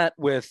combine that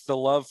with the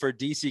love for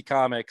DC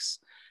Comics.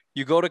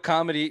 You go to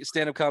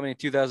stand-up comedy in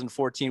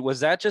 2014.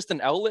 Was that just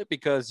an outlet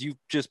because you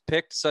just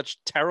picked such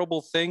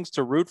terrible things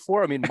to root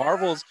for? I mean,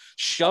 Marvel's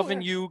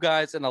shoving you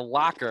guys in a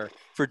locker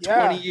for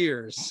 20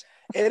 years.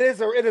 It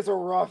is a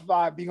rough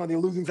vibe being on the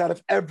losing side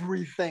of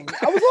everything.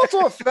 I was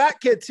also a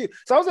fat kid too.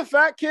 So I was a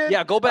fat kid.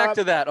 Yeah, go back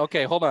to that.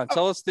 Okay, hold on.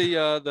 Tell us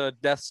the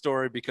death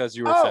story because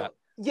you were fat.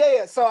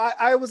 Yeah. So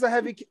I was a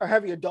heavy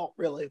adult,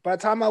 really. By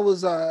the time I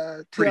was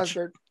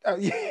 2000,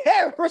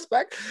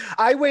 respect.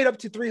 I weighed up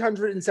to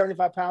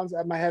 375 pounds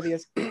at my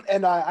heaviest,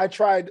 and I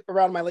tried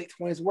around my late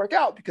 20s to work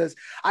out because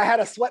I had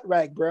a sweat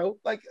rag, bro.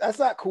 Like that's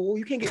not cool.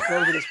 You can't get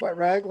clothes with a sweat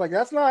rag. Like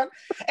that's not.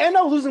 And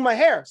I was losing my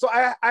hair, so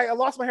I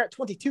lost my hair at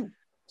 22.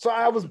 So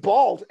I was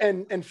bald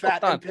and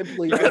fat and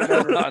pimply.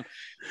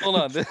 Hold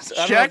on. This,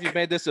 I don't know if you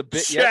made this a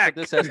bit yet,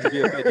 but this has to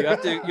be a bit.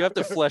 You have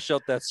to flesh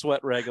out that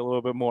sweat rag a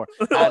little bit more.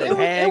 How'd it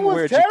hang?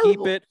 Where'd you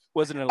keep it?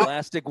 Was it an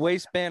elastic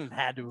waistband? It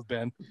had to have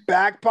been.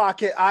 Back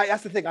pocket.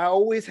 That's the thing. I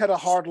always had a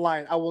hard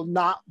line. I will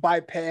not buy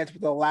pants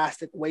with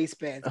elastic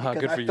waistbands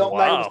because I felt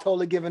like I was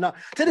totally giving up.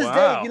 To this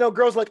day,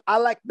 girls like, I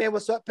like men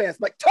with sweatpants. I'm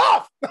like,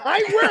 tough. I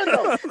ain't wearing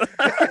those.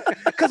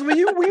 Because when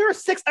you're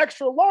 6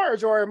 extra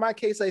large, or in my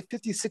case, a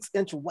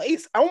 56-inch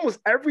waist,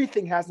 almost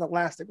everything has an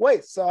elastic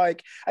waist. So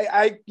like,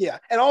 yeah.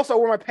 And also I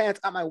wore my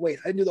pants at my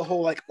waist. I didn't do the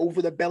whole like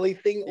over the belly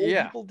thing old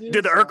people do. You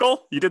did the Urkel?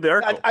 You did the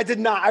Urkel. I did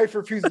not. I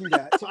refuse to do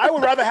that. So I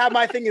would rather have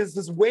my thing is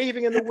just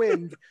waving in the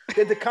wind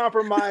than to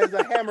compromise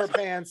the hammer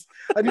pants.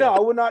 No, I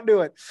would not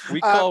do it.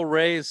 We call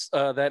Ray's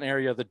that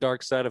area the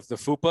dark side of the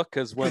fupa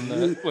because when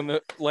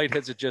the light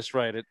hits it just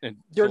right,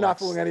 you're not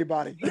fooling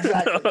anybody.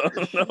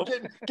 Exactly. No.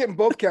 Getting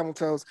both camel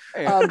toes.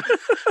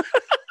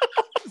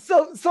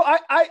 So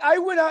I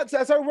went out.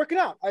 I started working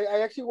out.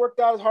 I actually worked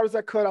out as hard as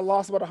I could. I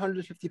lost about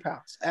 150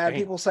 pounds. And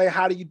people say,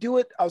 how do you do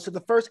it? So the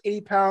first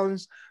 80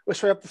 pounds was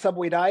straight up the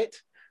Subway diet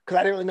because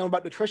I didn't really know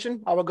about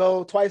nutrition. I would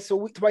go twice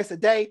a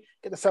day,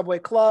 get the Subway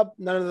Club,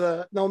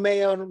 no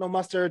mayo, no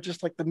mustard,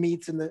 just like the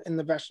meats and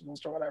the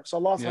vegetables or whatever. So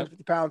I lost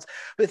 150 pounds.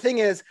 But the thing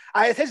is,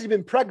 I had essentially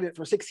been pregnant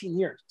for 16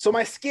 years. So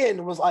my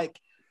skin was like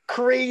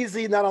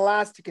crazy, not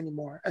elastic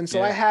anymore. And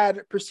so I had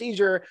a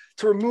procedure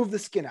to remove the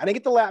skin. I didn't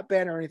get the lap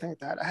band or anything like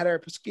that. I had a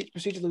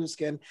procedure to lose the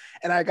skin,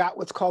 and I got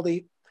what's called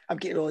I'm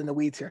getting really in the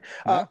weeds here.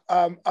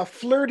 A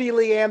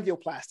fleur-de-lis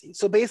angioplasty.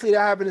 So basically,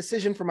 I have an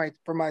incision from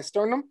my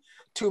sternum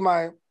to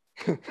my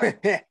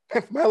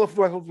my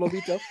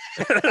lobito,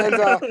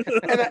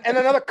 and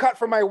another cut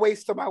from my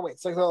waist to my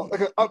waist, like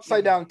an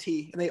upside down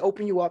T. And they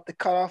open you up, they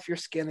cut off your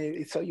skin,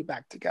 they sew you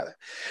back together.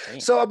 Dang.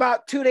 So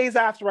about 2 days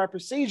after my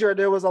procedure,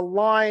 there was a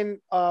line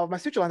of my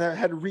suture line that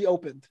had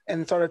reopened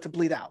and started to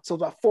bleed out. So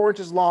about 4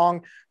 inches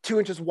long, 2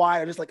 inches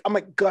wide. I'm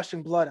like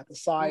gushing blood at the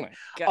side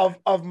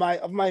of my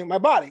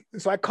body.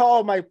 And so I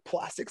called my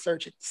plastic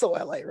surgeon. So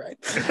LA, right?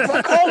 So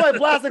I called my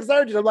plastic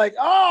surgeon. I'm like,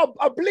 oh,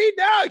 I'm bleeding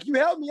out. Can you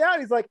help me out?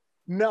 He's like,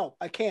 no,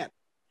 I can't.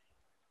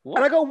 What?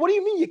 And I go, what do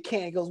you mean you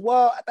can't? He goes,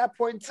 well, at that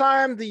point in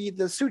time,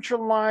 the suture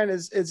line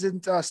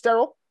isn't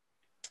sterile.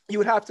 You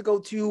would have to go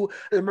to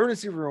the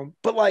emergency room.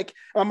 But like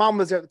my mom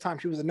was there at the time,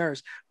 she was a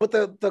nurse. But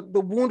the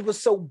wound was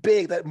so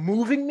big that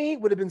moving me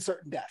would have been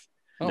certain death.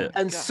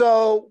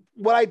 So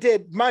what I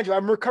did, mind you,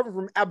 I'm recovering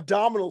from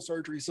abdominal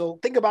surgery. So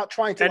think about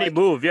trying to any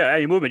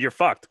movement, you're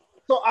fucked.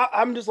 So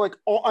I'm just like,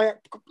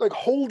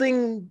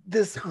 holding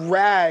this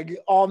rag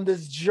on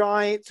this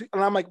giant,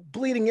 and I'm like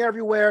bleeding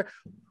everywhere.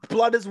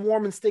 Blood is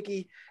warm and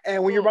sticky.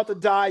 And when you're about to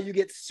die, you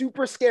get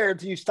super scared.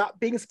 So you stop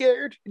being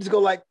scared. You just go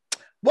like,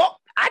 well,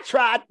 I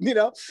tried,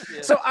 Yeah.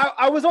 So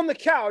I was on the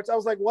couch. I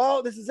was like,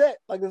 well, this is it.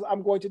 Like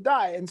I'm going to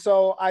die. And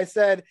so I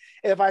said,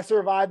 if I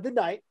survive the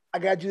night, I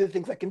got to do the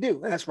things I can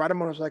do. And that's ride a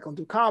motorcycle and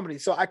do comedy.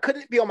 So I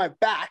couldn't be on my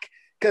back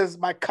because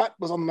my cut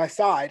was on my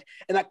side,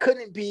 and I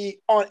couldn't be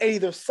on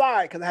either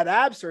side because I had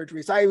ab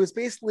surgery. So I was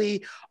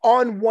basically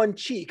on one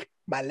cheek,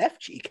 my left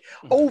cheek,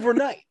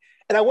 overnight.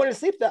 And I wanted to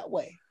sleep that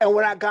way. And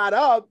when I got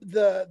up,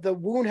 the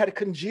wound had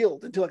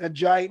congealed into like a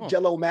giant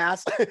jello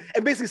mass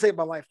and basically saved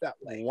my life that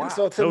way. Wow. And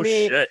so to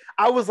me, shit.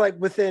 I was like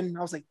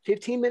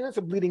 15 minutes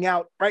of bleeding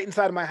out right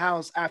inside of my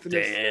house after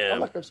this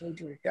elective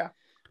surgery. Yeah.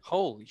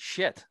 Holy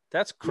shit.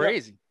 That's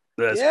crazy.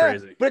 That's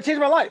crazy. But it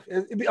changed my life.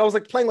 I was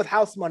like playing with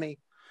house money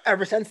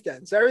ever since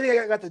then. So everything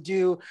I got to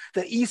do,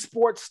 the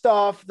esports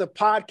stuff, the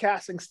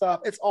podcasting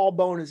stuff, it's all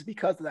bonus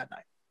because of that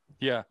night.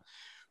 Yeah.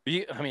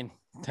 I mean,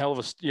 hell of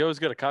a, you always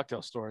get a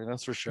cocktail story,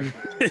 that's for sure.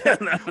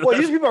 Well,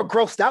 usually people are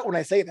grossed out when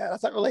I say that.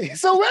 That's not really.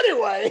 So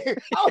anyway,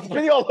 I was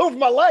bleeding all over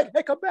my leg.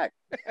 Hey, come back.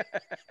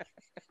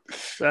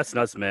 That's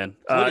nuts, man.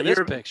 Look at this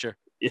picture.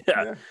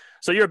 Yeah.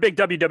 So you're a big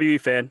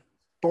WWE fan.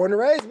 Born and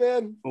raised,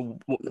 man.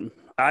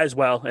 I as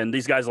well. And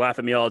these guys laugh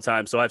at me all the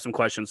time. So I have some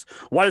questions.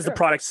 Why does the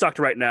product suck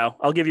right now?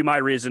 I'll give you my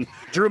reason.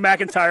 Drew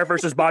McIntyre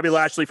versus Bobby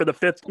Lashley for the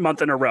 5th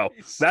month in a row.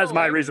 That is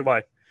my reason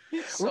why.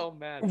 He's so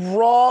mad.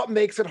 Raw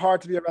makes it hard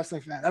to be a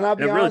wrestling fan. And I'll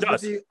be honest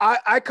with you,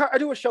 I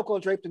do a show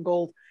called Draped in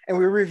Gold, and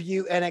we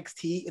review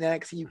NXT and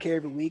NXT UK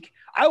every week.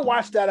 I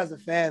watch that as a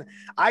fan.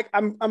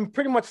 I'm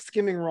pretty much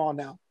skimming Raw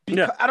now.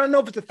 Because I don't know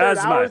if it's a third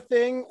hour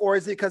thing or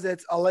is it because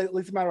it's at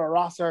least a matter of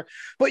roster.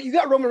 But you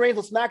got Roman Reigns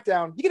on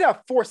SmackDown. You can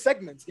have 4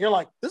 segments. And you're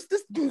like, this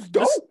dude's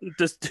dope.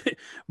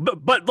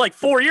 But like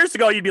 4 years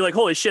ago, you'd be like,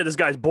 holy shit, this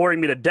guy's boring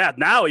me to death.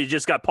 Now you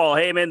just got Paul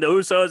Heyman, the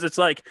Usos. It's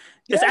like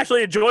it's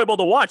actually enjoyable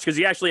to watch because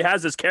he actually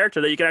has this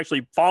character that you can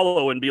actually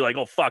follow and be like,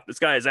 oh fuck, this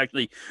guy is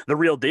actually the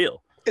real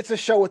deal. It's a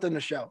show within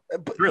the show.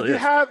 But really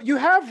you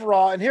have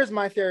Raw, and here's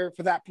my theory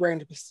for that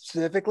brand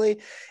specifically,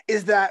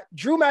 is that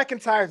Drew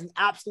McIntyre is an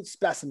absolute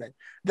specimen.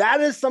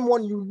 That is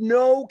someone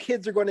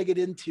kids are going to get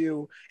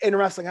into in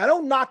wrestling. I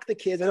don't knock the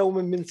kids. I know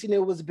when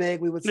Mencino was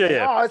big, we would say,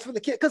 oh, it's for the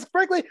kids. Because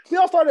frankly, we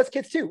all started as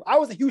kids too. I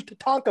was a huge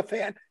Tatanka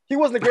fan. He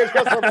wasn't the greatest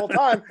wrestler of all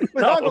time,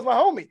 but Tatanka was my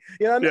homie.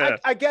 You know,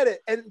 I get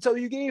it. And so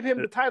you gave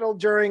him the title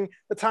during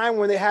the time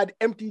when they had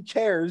empty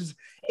chairs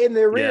in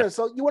the arena.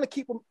 So you want to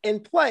keep him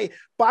in play.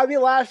 Bobby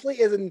Lashley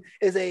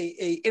is a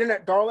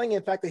internet darling.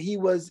 In fact, that he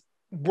was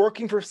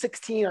working for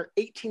 16 or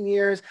 18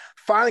 years,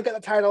 finally got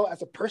the title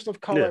as a person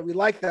of color. We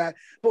like that.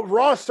 But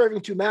Raw is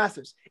serving 2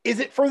 masters. Is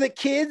it for the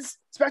kids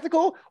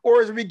spectacle,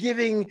 or is we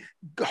giving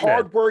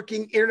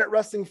hardworking internet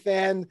wrestling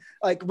fan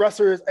like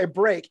wrestlers a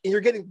break? And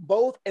you're getting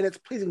both, and it's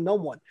pleasing no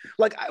one.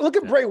 Like, look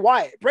at Bray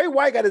Wyatt. Bray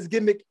Wyatt got his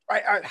gimmick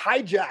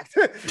hijacked.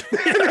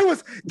 It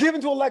was given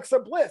to Alexa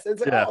Bliss.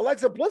 It's like,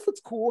 Alexa Bliss looks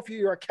cool if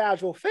you're a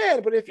casual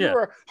fan, but if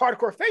you're a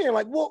hardcore fan, you're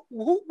like, well,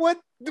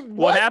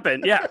 what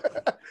happened? Yeah,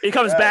 he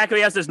comes back and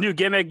he has this new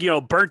gimmick,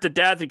 burnt to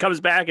death. He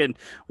comes back and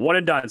one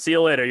and done. See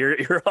you later.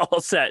 You're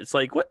all set. It's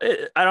like, what?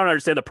 I don't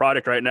understand the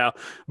product right now.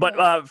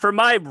 But for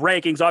my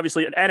rankings,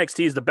 obviously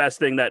NXT is the best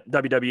thing that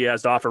WWE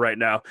has to offer right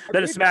now.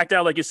 Then it's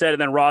SmackDown, like you said,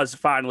 and then Raw's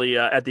finally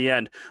at the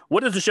end.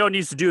 What does the show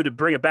needs to do to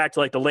bring it back to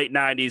like the late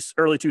 90s,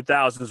 early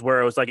 2000s,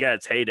 where it was like,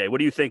 its heyday? What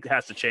do you think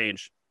has to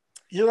change?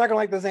 You're not gonna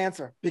like this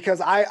answer because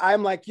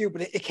I'm like you,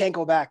 but it can't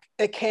go back.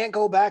 It can't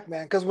go back,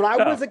 man. Because when I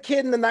was a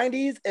kid in the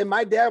 90s and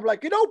my dad was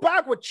like,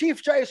 back with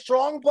Chief Jay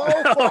Strongbow,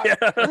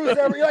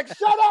 you're like,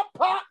 shut up,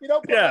 Pop.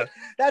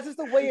 That's just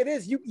the way it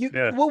is.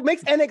 What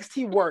makes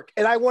NXT work,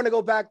 and I want to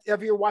go back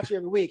if you're watching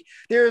every week.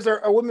 There's a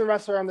woman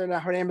wrestler on there now.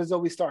 Her name is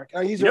Zoe Stark.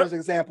 I'll use her as an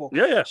example.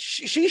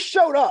 She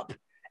showed up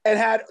and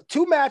had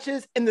 2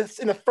 matches in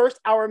the first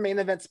hour main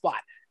event spot.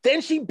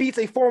 Then she beats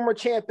a former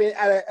champion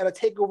at a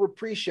takeover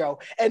pre-show.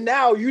 And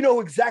now you know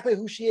exactly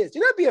who she is.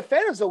 You're not be a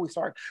fan of Zoe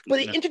Stark, but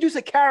they introduce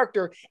a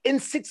character in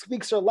 6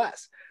 weeks or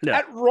less.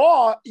 At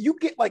Raw, you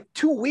get like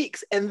 2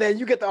 weeks, and then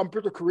you get the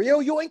Humberto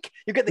Carrillo yoink,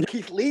 you get the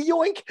Keith Lee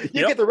yoink,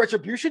 you get the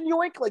Retribution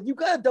yoink. Like, you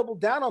got to double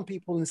down on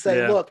people and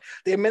say, look,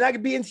 they may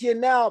not be into you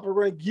now, but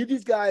we're going to give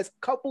these guys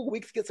a couple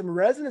weeks to get some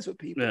resonance with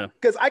people.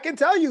 Because I can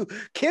tell you,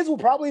 kids will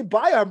probably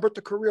buy a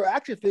Humberto Carrillo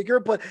action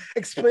figure, but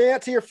explain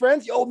that to your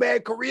friends. Yo,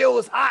 man, Carrillo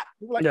is hot.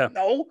 Like,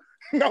 no,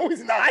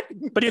 he's not.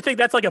 But do you think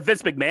that's like a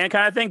Vince McMahon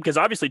kind of thing? Because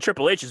obviously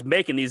Triple H is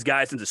making these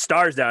guys into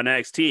stars down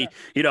in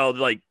NXT.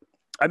 Like,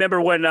 I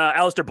remember when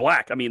Aleister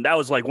Black, I mean, that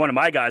was like one of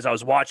my guys I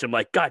was watching. I'm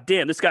like, God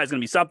damn, this guy's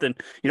going to be something.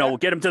 We'll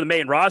get him to the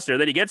main roster.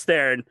 Then he gets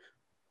there and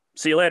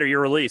see you later,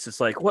 you're released.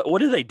 It's like,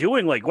 what are they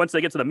doing like once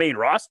they get to the main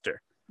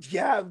roster?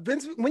 Yeah,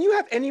 Vince, when you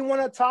have anyone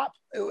at top,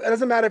 it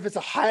doesn't matter if it's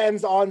a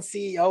hands-on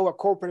CEO of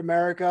corporate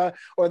America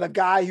or the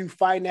guy who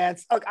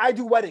financed. Like, I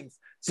do weddings.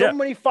 So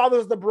many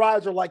fathers of the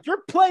brides are like,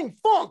 you're playing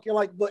funk. You're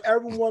like, but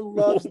everyone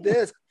loves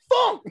this.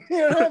 Funk. You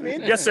know what I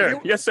mean? Yes,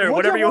 sir. Yes, sir.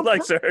 Whatever you would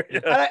like, sir.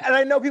 And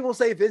I know people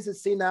say Vince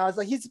is seen now. It's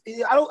like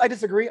I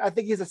disagree. I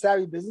think he's a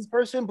savvy business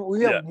person, but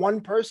when you have one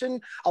person,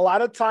 a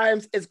lot of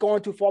times it's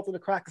going to fall through the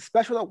crack,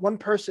 especially that one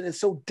person is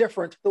so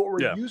different than what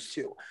we're used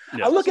to.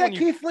 I look at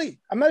Keith Lee.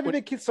 I'm not even a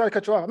big Keith, sorry to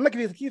cut you off. I'm not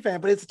going to be a Keith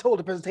fan, but it's a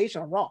total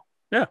presentation on Raw.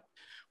 Yeah.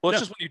 Well, it's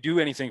just when you do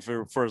anything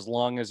for as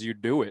long as you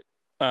do it,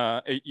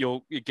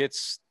 it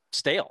gets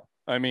stale.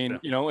 I mean,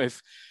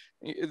 if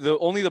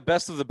only the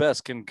best of the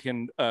best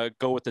can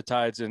go with the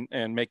tides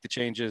and make the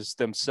changes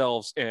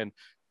themselves. And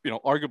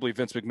arguably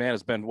Vince McMahon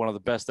has been one of the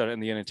best at it in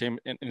the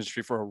entertainment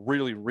industry for a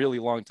really, really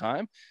long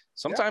time.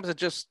 Sometimes it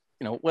just,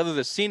 whether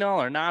they're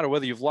senile or not, or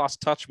whether you've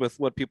lost touch with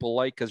what people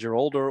like because you're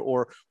older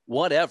or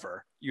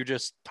whatever,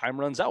 time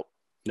runs out.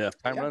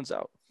 Time runs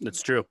out.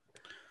 That's true.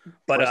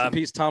 But rest in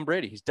peace, Tom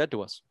Brady. He's dead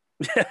to us.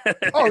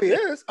 Oh, he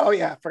is. Oh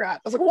yeah, I forgot.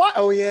 I was like, what?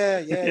 Oh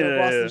yeah,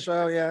 Boston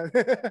show, yeah.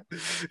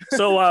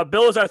 So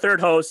Bill is our third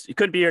host. He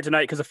couldn't be here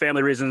tonight because of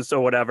family reasons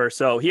or whatever.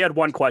 So he had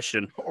one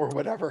question or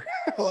whatever.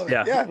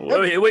 Yeah.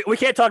 We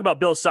can't talk about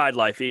Bill's side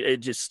life.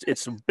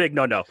 It's a big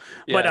no.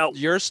 Yeah, but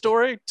your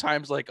story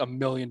times like a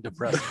million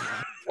depressing.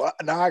 Well,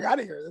 now I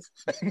gotta hear this.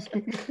 He's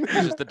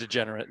just a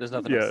degenerate. There's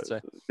nothing else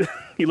to say.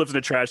 He lives in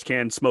a trash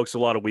can, smokes a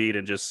lot of weed,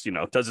 and just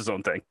does his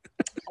own thing.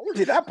 I want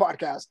to do that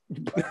podcast.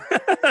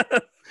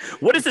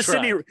 What is the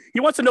Sydney? He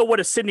wants to know what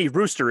a Sydney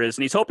Rooster is,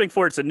 and he's hoping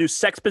for it's a new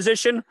sex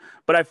position.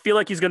 But I feel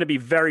like he's going to be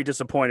very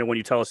disappointed when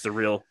you tell us the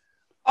real.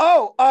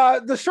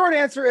 The short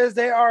answer is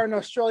they are an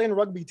Australian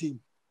rugby team.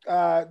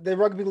 The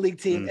rugby league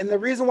team. And the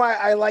reason why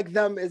I like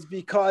them is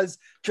because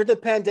during the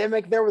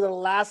pandemic, they were the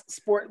last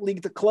sport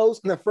league to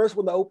close and the first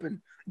one to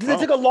open. They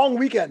took a long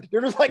weekend.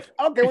 They're just like,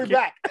 okay, we're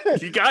back.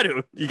 You got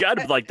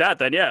to like that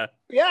then, yeah.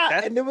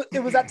 Yeah, and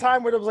it was that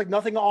time where there was like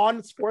nothing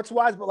on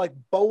sports-wise, but like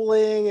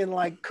bowling and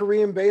like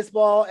Korean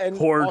baseball and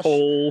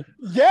cornhole.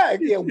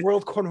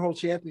 World Cornhole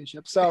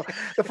Championship. So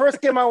the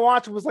first game I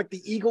watched was like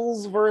the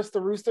Eagles versus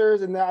the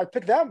Roosters, and I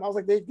picked them. I was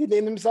like, they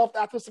named themselves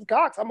after some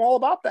cocks. I'm all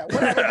about that.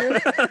 Whatever,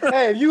 dude.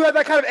 Hey, if you have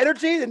that kind of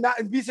energy and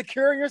not be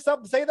secure in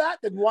yourself to say that,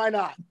 then why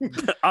not?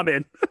 I'm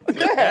in.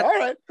 Yeah, all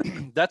right.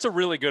 That's a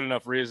really good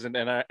enough reason,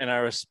 and I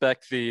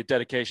respect the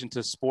dedication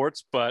to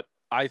sports, but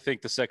I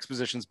think the sex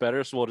position's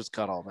better, so we'll just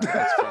cut all that.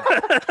 That's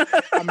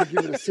fine. I'm gonna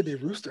give it a Sydney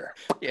Rooster.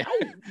 Yeah,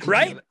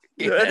 right.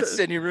 Yeah,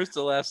 Sydney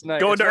Rooster last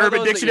night. Go into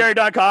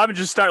UrbanDictionary.com and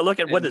just start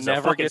looking at what this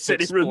never gets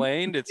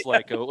explained. It's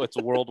like it's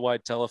a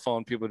worldwide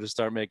telephone. People just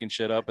start making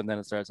shit up, and then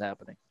it starts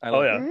happening.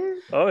 Oh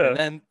yeah.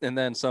 And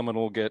then someone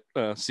will get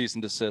cease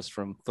and desist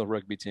from the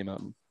rugby team out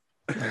in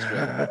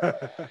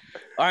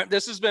All right,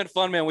 this has been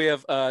fun, man. We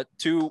have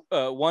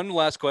one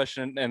last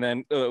question, and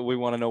then we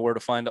want to know where to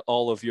find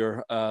all of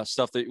your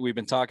stuff that we've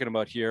been talking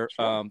about here.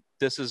 Sure.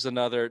 This is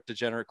another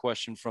degenerate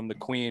question from the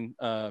Queen,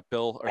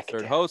 Bill, our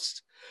third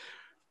host.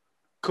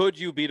 Could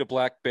you beat a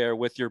black bear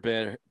with your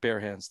bare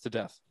hands to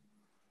death?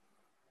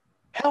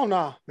 Hell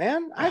no,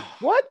 man.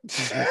 What?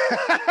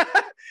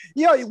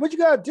 What you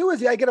gotta do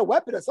is you gotta get a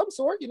weapon of some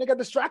sort. You got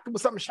distracted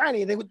with something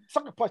shiny, and they would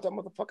sucker punch that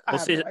motherfucker. Well,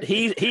 see,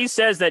 he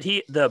says that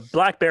the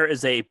black bear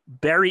is a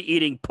berry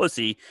eating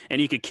pussy, and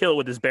he could kill it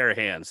with his bare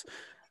hands.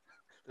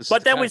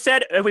 But then we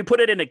said if we put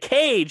it in a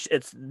cage,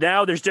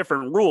 there's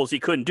different rules. He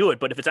couldn't do it.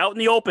 But if it's out in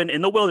the open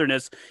in the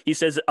wilderness, he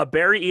says a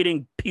berry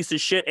eating piece of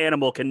shit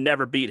animal can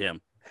never beat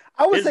him.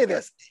 I would say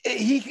this: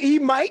 he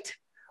might.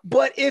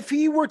 But if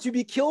he were to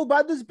be killed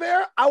by this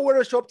bear, I would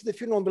have showed up to the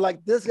funeral and be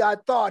like, this guy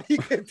thought he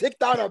could take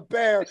down a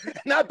bear. And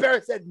that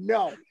bear said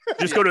no.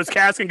 Just go to his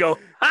casket and go,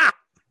 ha!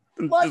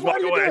 Like, what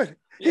are you doing?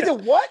 He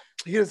said, what?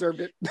 He deserved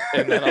it.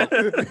 And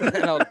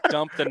then I'll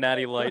dump the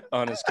natty light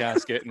on his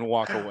casket and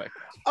walk away.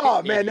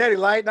 Oh, man, natty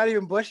light, not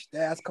even Bush.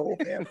 That's cool,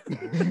 man.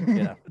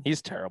 Yeah,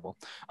 he's terrible.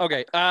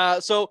 Okay,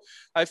 so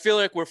I feel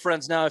like we're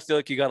friends now. I feel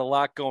like you got a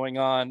lot going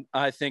on.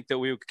 I think that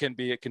we can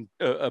be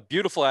a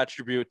beautiful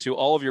attribute to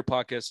all of your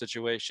podcast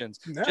situations.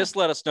 Yeah. Just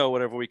let us know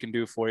whatever we can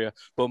do for you.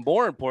 But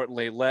more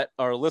importantly, let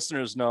our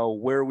listeners know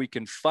where we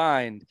can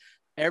find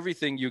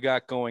everything you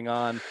got going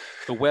on,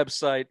 the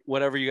website,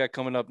 whatever you got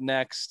coming up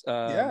next.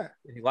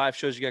 Any live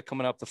shows you got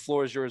coming up. The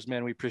floor is yours,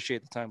 man. We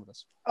appreciate the time with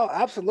us. Oh,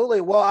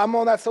 absolutely. Well, I'm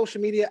on that social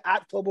media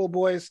at Flobo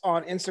Boyce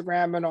on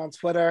Instagram and on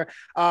Twitter.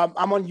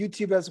 I'm on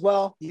YouTube as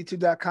well,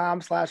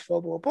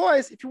 youtube.com/Flobo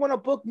Boyce. If you want to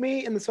book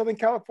me in the Southern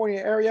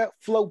California area,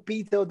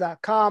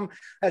 flobito.com.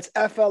 That's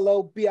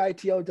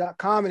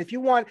FLOBITO.com. And if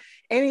you want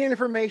any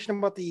information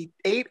about the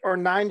 8 or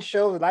 9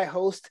 shows that I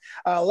host,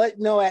 let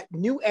me know at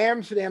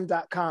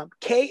newamsterdam.com,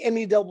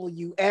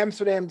 KNEW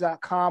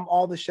Amsterdam.com.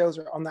 All the shows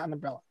are on that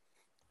umbrella.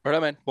 All right,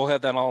 man. We'll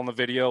have that all in the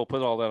video. We'll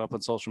put all that up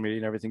on social media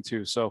and everything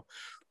too. So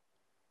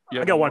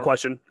I got one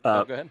question.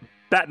 Go ahead.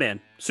 Batman,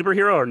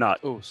 superhero or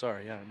not? Oh,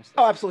 sorry. Yeah, I missed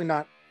that. Oh, absolutely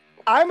not.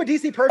 I'm a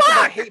DC person.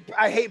 I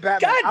hate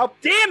Batman. God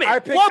damn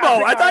it,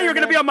 Flobo! I thought you were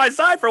going to be on my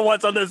side for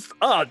once on this.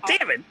 Oh,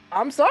 damn it!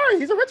 I'm sorry.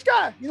 He's a rich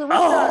guy.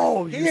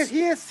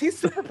 He's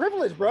super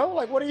privileged, bro.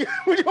 Like, what do you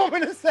want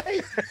me to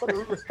say?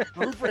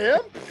 Root for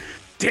him?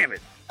 Damn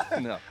it!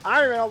 No,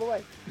 Iron Man all the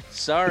way.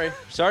 Sorry,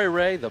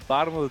 Ray. The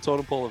bottom of the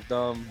totem pole of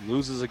dumb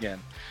loses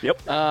again.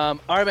 Yep. All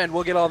right, man.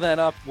 We'll get all that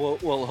up.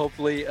 We'll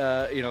hopefully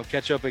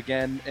catch up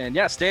again. And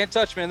yeah, stay in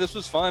touch, man. This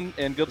was fun,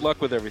 and good luck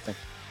with everything.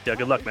 Yeah,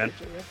 good luck, man.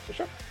 Yeah, for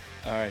sure.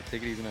 All right,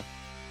 take it easy, man.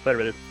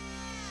 Later, dude.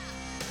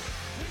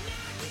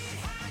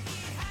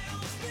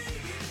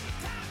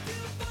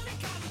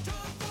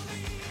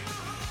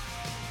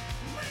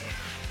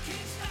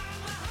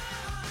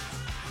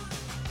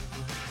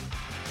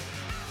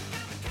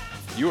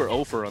 You were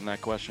over on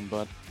that question,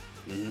 bud.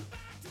 Mm-hmm.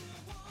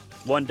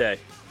 One day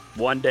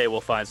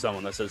we'll find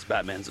someone that says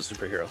Batman's a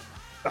superhero.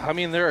 I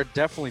mean, there are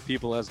definitely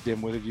people as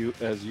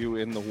dim-witted as you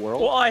in the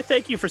world. Well, I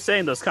thank you for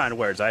saying those kind of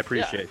words. I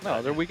appreciate it.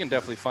 No, we can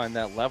definitely find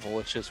that level.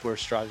 It's just we're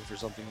striving for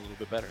something a little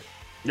bit better.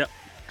 Yep.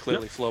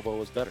 Clearly, Flobo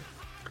was better.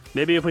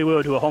 Maybe if we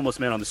go to a homeless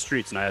man on the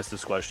streets and I ask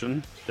this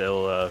question,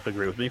 they'll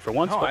agree with me for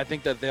once. No, I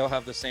think that they'll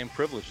have the same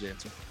privileged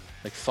answer.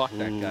 Like, fuck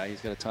that guy. He's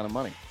got a ton of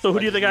money. So who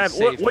do you think I have?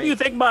 What do you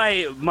think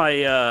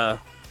my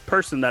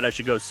person that I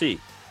should go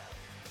see?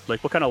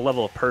 Like, what kind of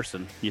level of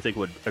person do you think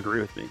would agree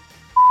with me?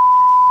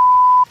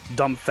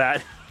 Dumb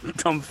fat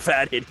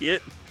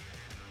idiot.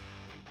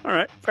 All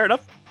right, fair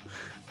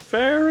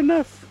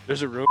enough.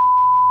 There's a room.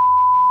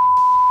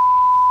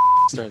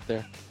 Start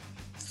there.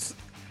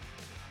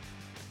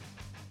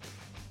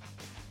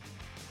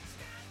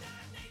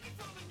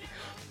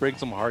 Bring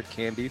some hard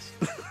candies.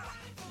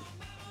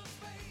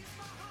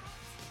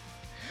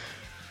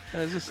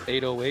 Is this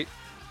 808?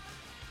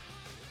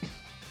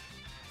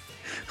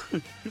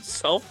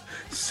 Self.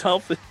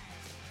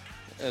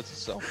 That's a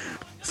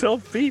self.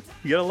 Self beep.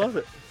 You gotta love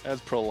it.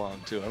 That's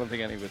prolonged too. I don't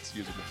think any of it's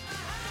usable.